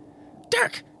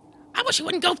 Dirk, I wish you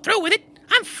wouldn't go through with it.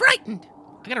 I'm frightened.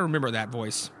 I gotta remember that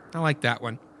voice. I like that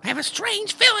one. I have a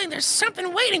strange feeling there's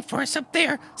something waiting for us up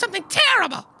there. Something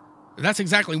terrible. That's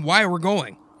exactly why we're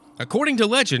going. According to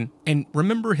legend, and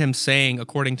remember him saying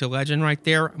according to legend right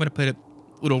there, I'm going to put a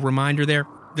little reminder there.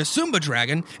 The Sumba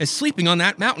Dragon is sleeping on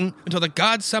that mountain until the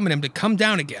gods summon him to come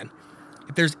down again.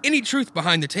 If there's any truth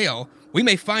behind the tale, we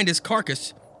may find his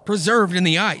carcass preserved in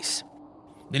the ice.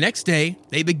 The next day,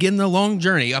 they begin the long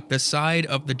journey up the side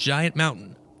of the giant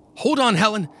mountain. Hold on,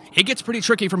 Helen. It gets pretty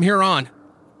tricky from here on.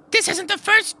 This isn't the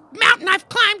first mountain I've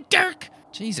climbed, Dirk.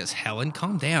 Jesus, Helen,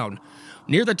 calm down.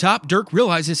 Near the top, Dirk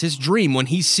realizes his dream when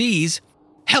he sees...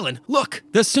 Helen, look!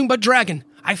 The Sumba Dragon!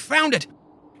 I found it!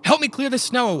 Help me clear the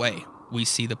snow away. We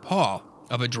see the paw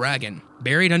of a dragon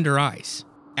buried under ice.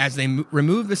 As they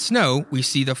remove the snow, we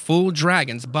see the full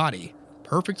dragon's body,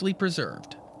 perfectly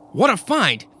preserved. What a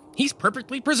find! He's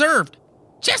perfectly preserved!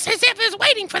 Just as if he's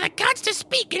waiting for the gods to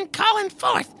speak and call him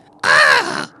forth.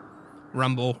 Ah!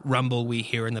 Rumble, rumble, we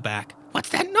hear in the back. What's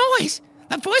that noise?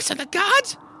 The voice of the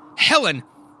gods? Helen!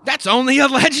 That's only a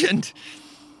legend!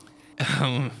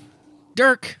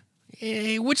 Dirk,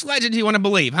 which legend do you want to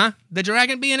believe, huh? The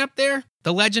dragon being up there?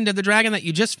 The legend of the dragon that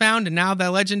you just found, and now the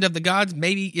legend of the gods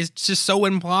maybe is just so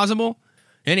implausible?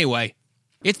 Anyway,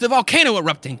 it's the volcano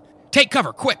erupting! Take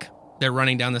cover, quick! They're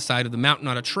running down the side of the mountain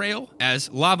on a trail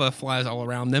as lava flies all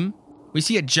around them. We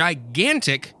see a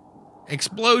gigantic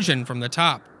explosion from the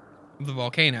top of the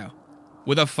volcano.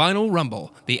 With a final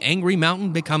rumble, the angry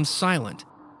mountain becomes silent.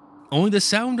 Only the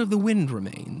sound of the wind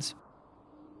remains.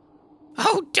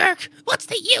 Oh, Dirk, what's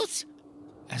the use?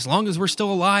 As long as we're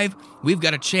still alive, we've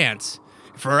got a chance.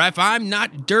 For if I'm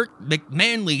not Dirk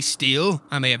McManly Steel,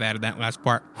 I may have added that last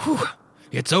part. Whew,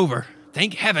 it's over.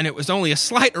 Thank heaven it was only a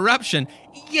slight eruption.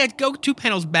 Yeah, go 2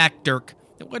 panels back, Dirk.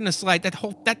 It wasn't a slight.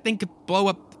 That thing could blow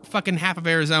up fucking half of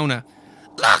Arizona.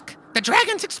 Look, the The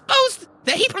dragon's exposed!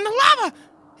 The heat from the lava!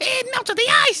 It melted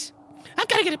the ice! I've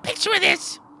got to get a picture of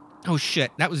this! Oh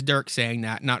shit, that was Dirk saying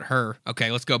that, not her.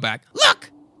 Okay, let's go back. Look!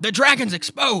 The dragon's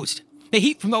exposed! The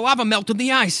heat from the lava melted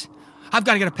the ice! I've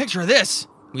got to get a picture of this!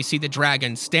 We see the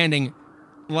dragon standing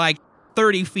like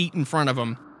 30 feet in front of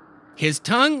him. His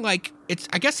tongue, I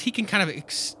guess he can kind of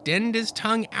extend his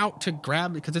tongue out to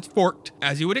grab, because it's forked,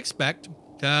 as you would expect.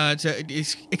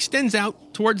 It extends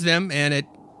out towards them, and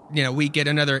we get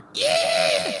another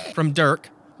yeah from Dirk,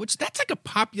 which that's like a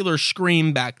popular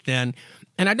scream back then,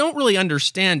 and I don't really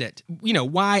understand it.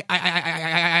 Why?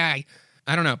 I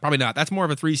don't know, probably not. That's more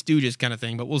of a Three Stooges kind of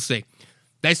thing, but we'll see.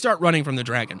 They start running from the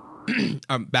dragon.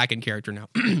 I'm back in character now.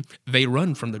 They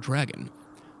run from the dragon.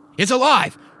 It's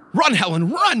alive! Run, Helen,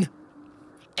 run!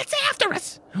 It's after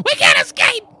us! We can't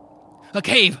escape! A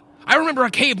cave! I remember a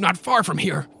cave not far from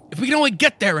here. If we can only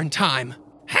get there in time.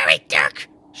 Hurry, Dirk!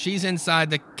 She's inside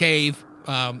the cave.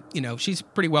 She's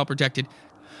pretty well protected.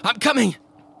 I'm coming!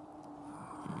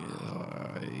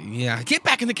 Yeah, get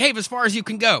back in the cave as far as you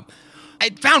can go. I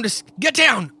found us! Get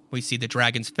down! We see the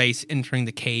dragon's face entering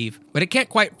the cave, but it can't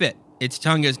quite fit. Its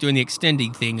tongue is doing the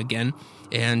extending thing again,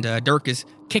 and Dirk is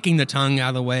kicking the tongue out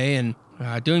of the way and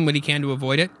doing what he can to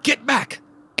avoid it. Get back!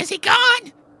 Is he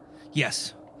gone?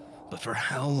 Yes, but for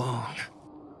how long?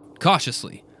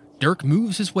 Cautiously, Dirk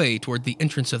moves his way toward the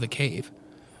entrance of the cave.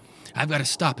 I've got to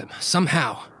stop him,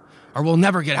 somehow, or we'll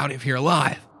never get out of here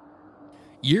alive.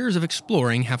 Years of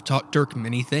exploring have taught Dirk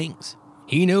many things.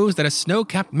 He knows that a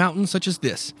snow-capped mountain such as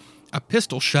this, a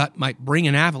pistol shot might bring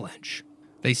an avalanche.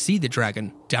 They see the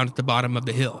dragon down at the bottom of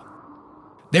the hill.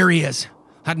 There he is,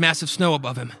 that massive snow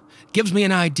above him. Gives me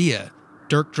an idea.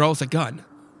 Dirk draws a gun,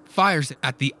 fires it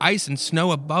at the ice and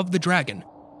snow above the dragon.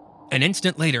 An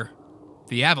instant later,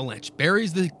 the avalanche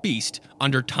buries the beast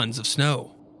under tons of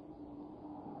snow.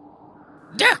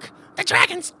 Dirk, the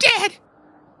dragon's dead!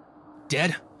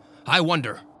 Dead? I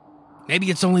wonder. Maybe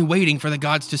it's only waiting for the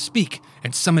gods to speak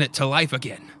and summon it to life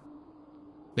again.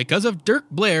 Because of Dirk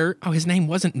Blair, his name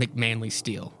wasn't McManly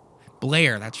Steele.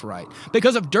 Blair, that's right.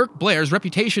 Because of Dirk Blair's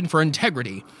reputation for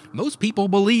integrity, most people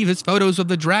believe his photos of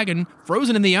the dragon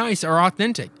frozen in the ice are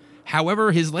authentic.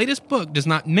 However, his latest book does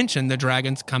not mention the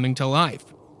dragon's coming to life.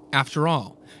 After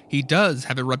all, he does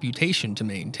have a reputation to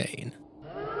maintain.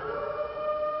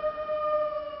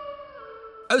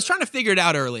 I was trying to figure it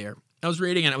out earlier. I was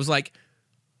reading and I was like,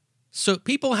 so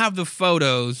people have the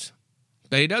photos,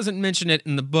 but he doesn't mention it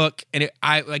in the book, and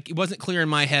it wasn't clear in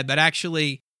my head, but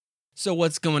actually, so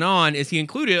what's going on is he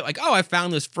included it, I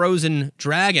found this frozen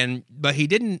dragon, but he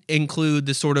didn't include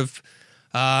the sort of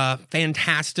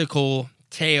fantastical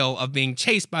tale of being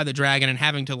chased by the dragon and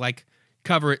having to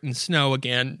cover it in snow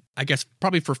again. I guess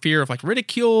probably for fear of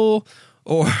ridicule,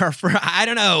 or for I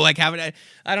don't know, I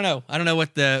don't know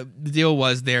what the deal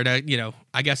was there to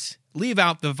I guess leave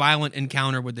out the violent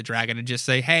encounter with the dragon and just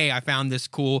say, hey, I found this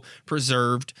cool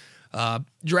preserved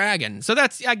dragon. So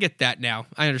I get that now.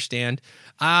 I understand.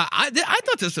 I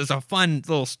thought this was a fun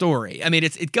little story. I mean,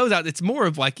 it goes out. It's more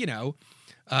of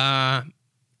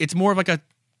it's more of a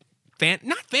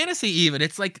not fantasy even.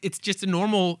 It's just a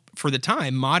normal, for the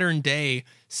time, modern day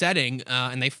setting,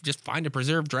 and they just find a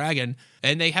preserved dragon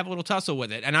and they have a little tussle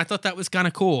with it. And I thought that was kind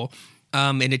of cool.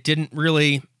 And it didn't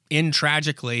really end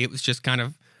tragically. It was just kind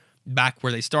of back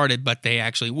where they started, but they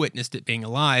actually witnessed it being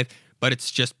alive. But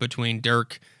it's just between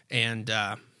Dirk and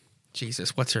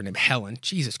Jesus, what's her name? Helen.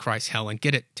 Jesus Christ, Helen,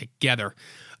 get it together.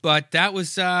 But that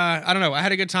was, I don't know, I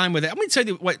had a good time with it. I'm going to tell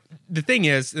you what the thing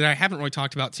is that I haven't really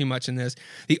talked about too much in this.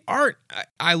 The art,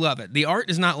 I love it. The art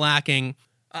is not lacking.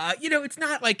 It's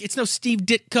not it's no Steve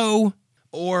Ditko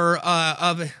or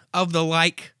of the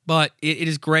like, but it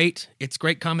is great. It's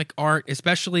great comic art,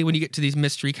 especially when you get to these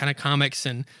mystery kind of comics,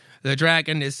 and the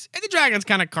dragon's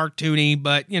kind of cartoony,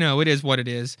 but it is what it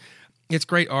is. It's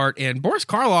great art. And Boris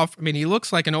Karloff, I mean, he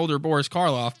looks like an older Boris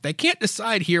Karloff. They can't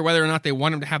decide here whether or not they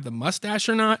want him to have the mustache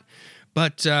or not.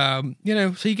 But, so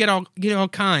you get all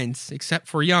kinds, except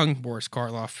for young Boris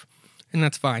Karloff. And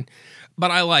that's fine.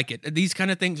 But I like it. These kind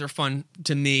of things are fun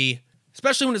to me,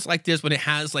 especially when it's like this, when it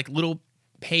has little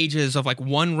pages of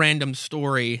one random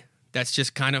story that's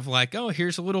just kind of oh,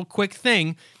 here's a little quick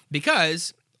thing.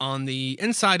 Because on the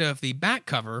inside of the back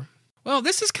cover, well,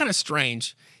 this is kind of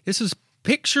strange. This is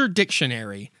Picture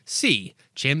Dictionary, C,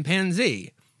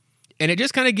 chimpanzee. And it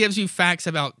just kind of gives you facts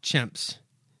about chimps.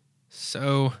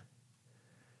 So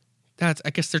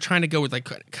I guess they're trying to go with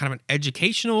kind of an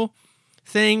educational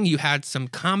thing. You had some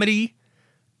comedy,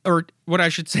 or what I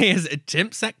should say is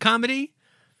attempts at comedy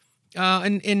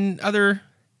in other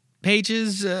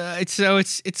pages. It's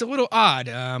a little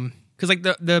odd. Because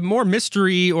like the more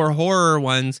mystery or horror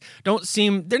ones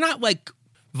they're not like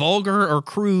vulgar or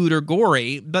crude or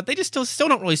gory, but they just still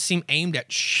don't really seem aimed at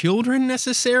children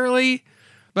necessarily.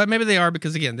 But maybe they are,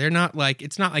 because again, they're not like,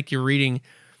 it's not like you're reading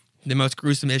the most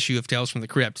gruesome issue of Tales from the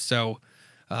Crypt. So,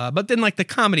 but then like the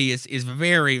comedy is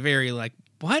very, very like,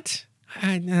 what?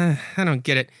 I don't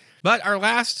get it. But our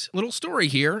last little story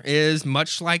here is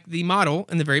much like the model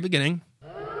in the very beginning.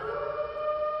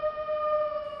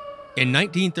 In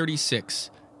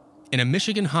 1936, in a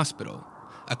Michigan hospital,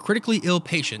 a critically ill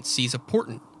patient sees a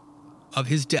portent of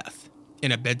his death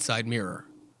in a bedside mirror.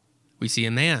 We see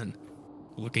a man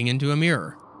looking into a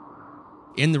mirror.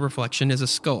 In the reflection is a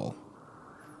skull.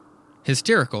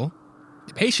 Hysterical,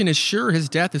 the patient is sure his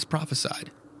death is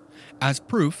prophesied. As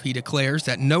proof, he declares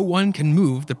that no one can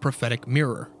move the prophetic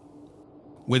mirror.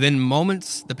 Within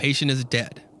moments, the patient is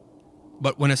dead.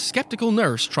 But when a skeptical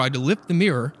nurse tried to lift the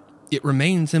mirror, it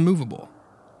remains immovable.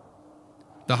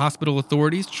 The hospital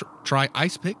authorities try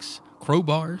ice picks,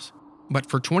 crowbars, but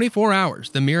for 24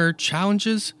 hours, the mirror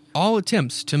challenges all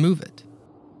attempts to move it.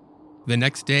 The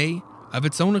next day, of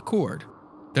its own accord,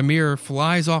 the mirror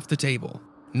flies off the table.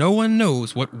 No one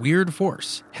knows what weird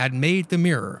force had made the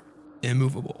mirror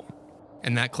immovable.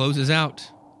 And that closes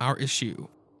out our issue.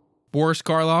 Boris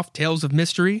Karloff, Tales of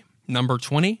Mystery, number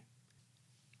 20.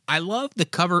 I love the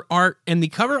cover art, and the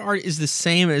cover art is the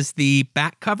same as the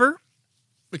back cover,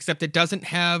 except it doesn't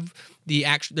have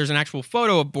there's an actual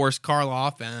photo of Boris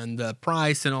Karloff and the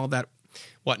price and all that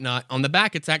whatnot. On the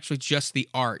back, it's actually just the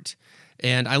art,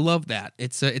 and I love that.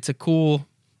 It's a cool,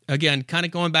 again, kind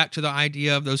of going back to the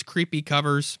idea of those creepy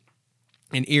covers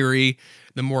and eerie,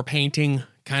 the more painting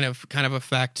kind of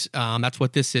effect. That's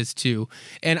what this is too,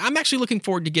 and I'm actually looking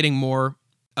forward to getting more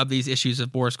of these issues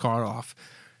of Boris Karloff,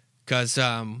 because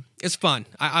it's fun.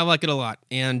 I like it a lot.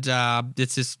 And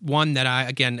it's this one that I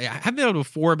haven't been able to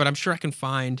before, but I'm sure I can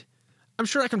find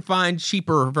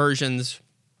cheaper versions,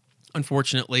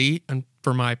 unfortunately, and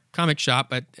for my comic shop.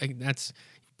 But I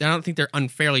don't think they're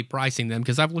unfairly pricing them,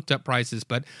 because I've looked up prices,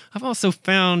 but I've also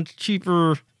found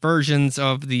cheaper versions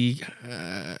of the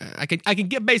I can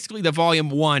get basically the volume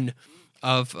 1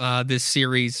 of this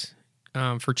series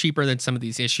for cheaper than some of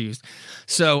these issues.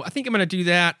 So I think I'm going to do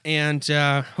that, and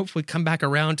hopefully come back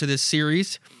around to this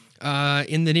series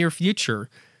in the near future.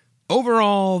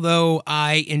 Overall, though,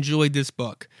 I enjoyed this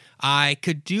book. I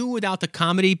could do without the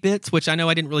comedy bits, which I know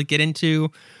I didn't really get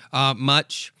into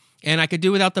much, and I could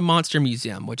do without the Monster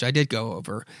Museum, which I did go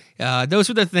over. Those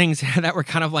were the things that were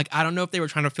kind of like, I don't know if they were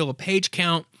trying to fill a page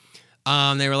count.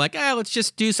 They were like, let's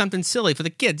just do something silly for the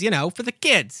kids, for the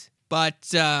kids.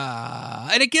 But,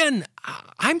 and again,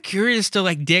 I'm curious to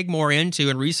like dig more into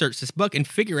and research this book and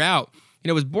figure out,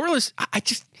 was Boris, I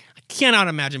cannot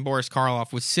imagine Boris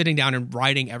Karloff was sitting down and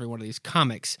writing every one of these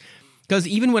comics. Because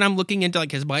even when I'm looking into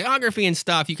like his biography and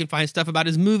stuff, you can find stuff about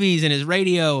his movies and his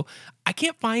radio. I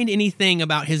can't find anything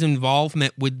about his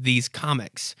involvement with these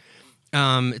comics.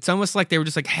 It's almost like they were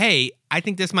just like, hey, I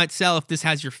think this might sell if this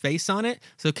has your face on it.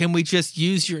 So can we just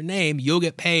use your name? You'll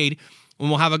get paid. And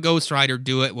we'll have a ghostwriter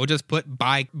do it. We'll just put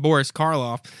by Boris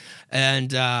Karloff.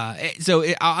 And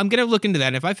I'm going to look into that.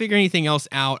 And if I figure anything else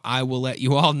out, I will let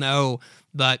you all know.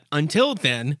 But until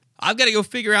then, I've got to go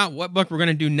figure out what book we're going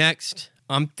to do next.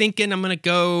 I'm thinking I'm going to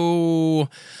go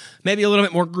maybe a little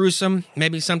bit more gruesome,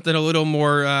 maybe something a little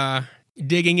more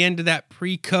digging into that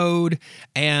pre-code.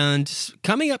 And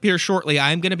coming up here shortly,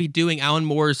 I'm going to be doing Alan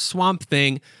Moore's Swamp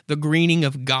Thing, The Greening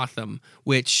of Gotham,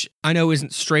 which I know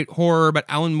isn't straight horror, but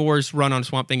Alan Moore's run on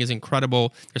Swamp Thing is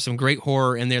incredible. There's some great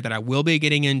horror in there that I will be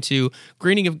getting into.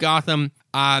 Greening of Gotham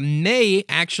may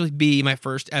actually be my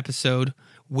first episode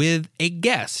with a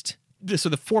guest. So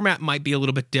the format might be a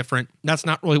little bit different. That's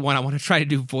not really one I want to try to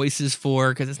do voices for,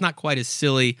 because it's not quite as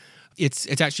silly.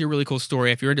 It's actually a really cool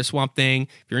story. If you're into Swamp Thing,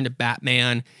 if you're into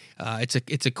Batman, it's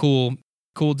a cool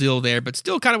deal there, but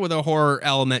still kind of with a horror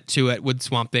element to it, with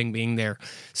Swamp Thing being there.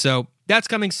 So that's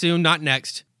coming soon, not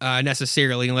next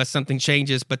necessarily, unless something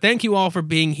changes. But thank you all for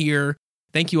being here.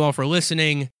 Thank you all for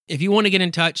listening. If you want to get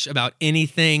in touch about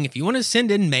anything, if you want to send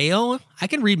in mail, I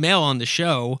can read mail on the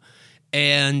show,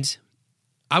 and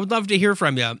I would love to hear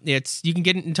from you. You can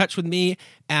get in touch with me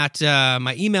at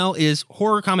my email is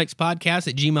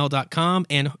horrorcomicspodcast@gmail.com,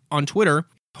 and on Twitter,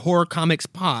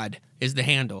 horrorcomicspod is the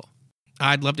handle.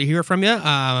 I'd love to hear from you.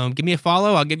 Give me a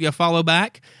follow. I'll give you a follow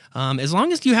back. As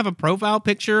long as you have a profile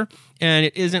picture and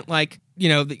it isn't like,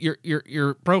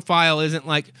 your profile isn't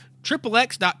like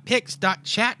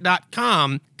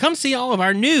xxx.pix.chat.com. Come see all of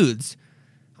our nudes.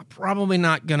 I'm probably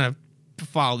not going to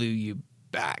follow you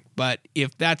back. But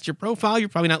if that's your profile, you're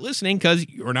probably not listening because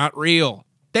you're not real.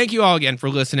 thank you all again for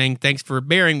listening. Thanks for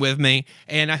bearing with me,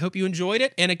 and I hope you enjoyed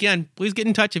it. And again, please get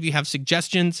in touch if you have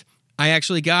suggestions. I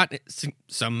actually got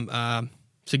some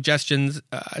suggestions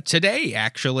today,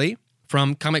 actually,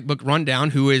 from Comic Book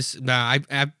Rundown, who is,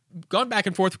 I've gone back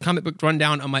and forth with Comic Book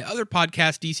Rundown on my other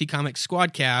podcast, DC Comics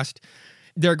Squadcast.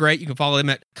 They're great. You can follow them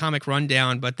at Comic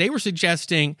Rundown, but they were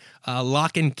suggesting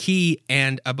Lock and Key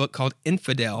and a book called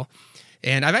Infidel.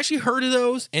 And I've actually heard of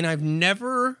those, and I've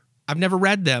never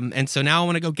read them, and so now I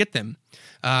want to go get them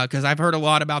because I've heard a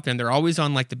lot about them. They're always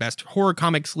on like the best horror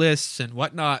comics lists and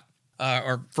whatnot,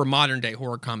 or for modern day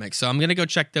horror comics. So I'm gonna go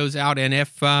check those out, and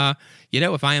if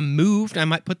if I am moved, I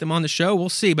might put them on the show. We'll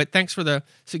see. But thanks for the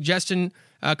suggestion,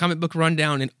 Comic Book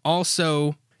Rundown, and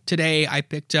also today I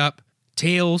picked up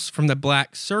Tales from the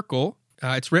Black Circle.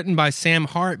 It's written by Sam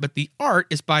Hart, but the art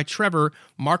is by Trevor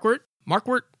Marquardt.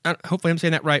 Hopefully I'm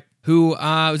saying that right. Who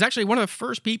was actually one of the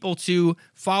first people to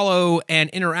follow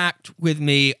and interact with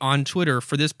me on Twitter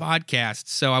for this podcast.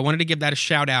 So I wanted to give that a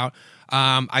shout out.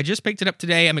 I just picked it up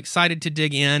today. I'm excited to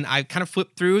dig in. I kind of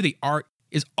flipped through. The art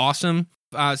is awesome.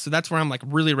 So that's where I'm like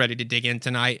really ready to dig in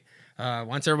tonight.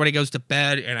 Once everybody goes to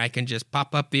bed and I can just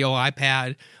pop up the old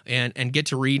iPad and get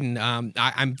to reading.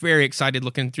 I'm very excited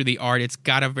looking through the art. It's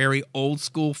got a very old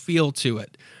school feel to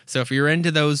it. So if you're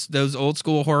into those old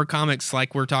school horror comics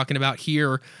like we're talking about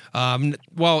here,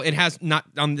 well, it has not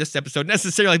on this episode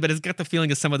necessarily, but it's got the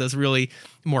feeling of some of those really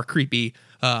more creepy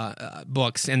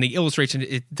books. And the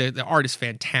illustration, the art is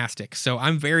fantastic. So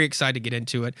I'm very excited to get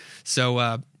into it.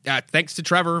 So thanks to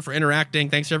Trevor for interacting.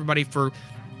 Thanks to everybody for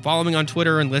following on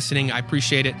Twitter and listening. I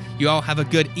appreciate it. You all have a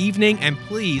good evening, and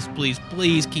please, please,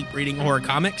 please keep reading horror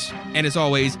comics. And as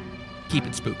always, keep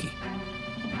it spooky.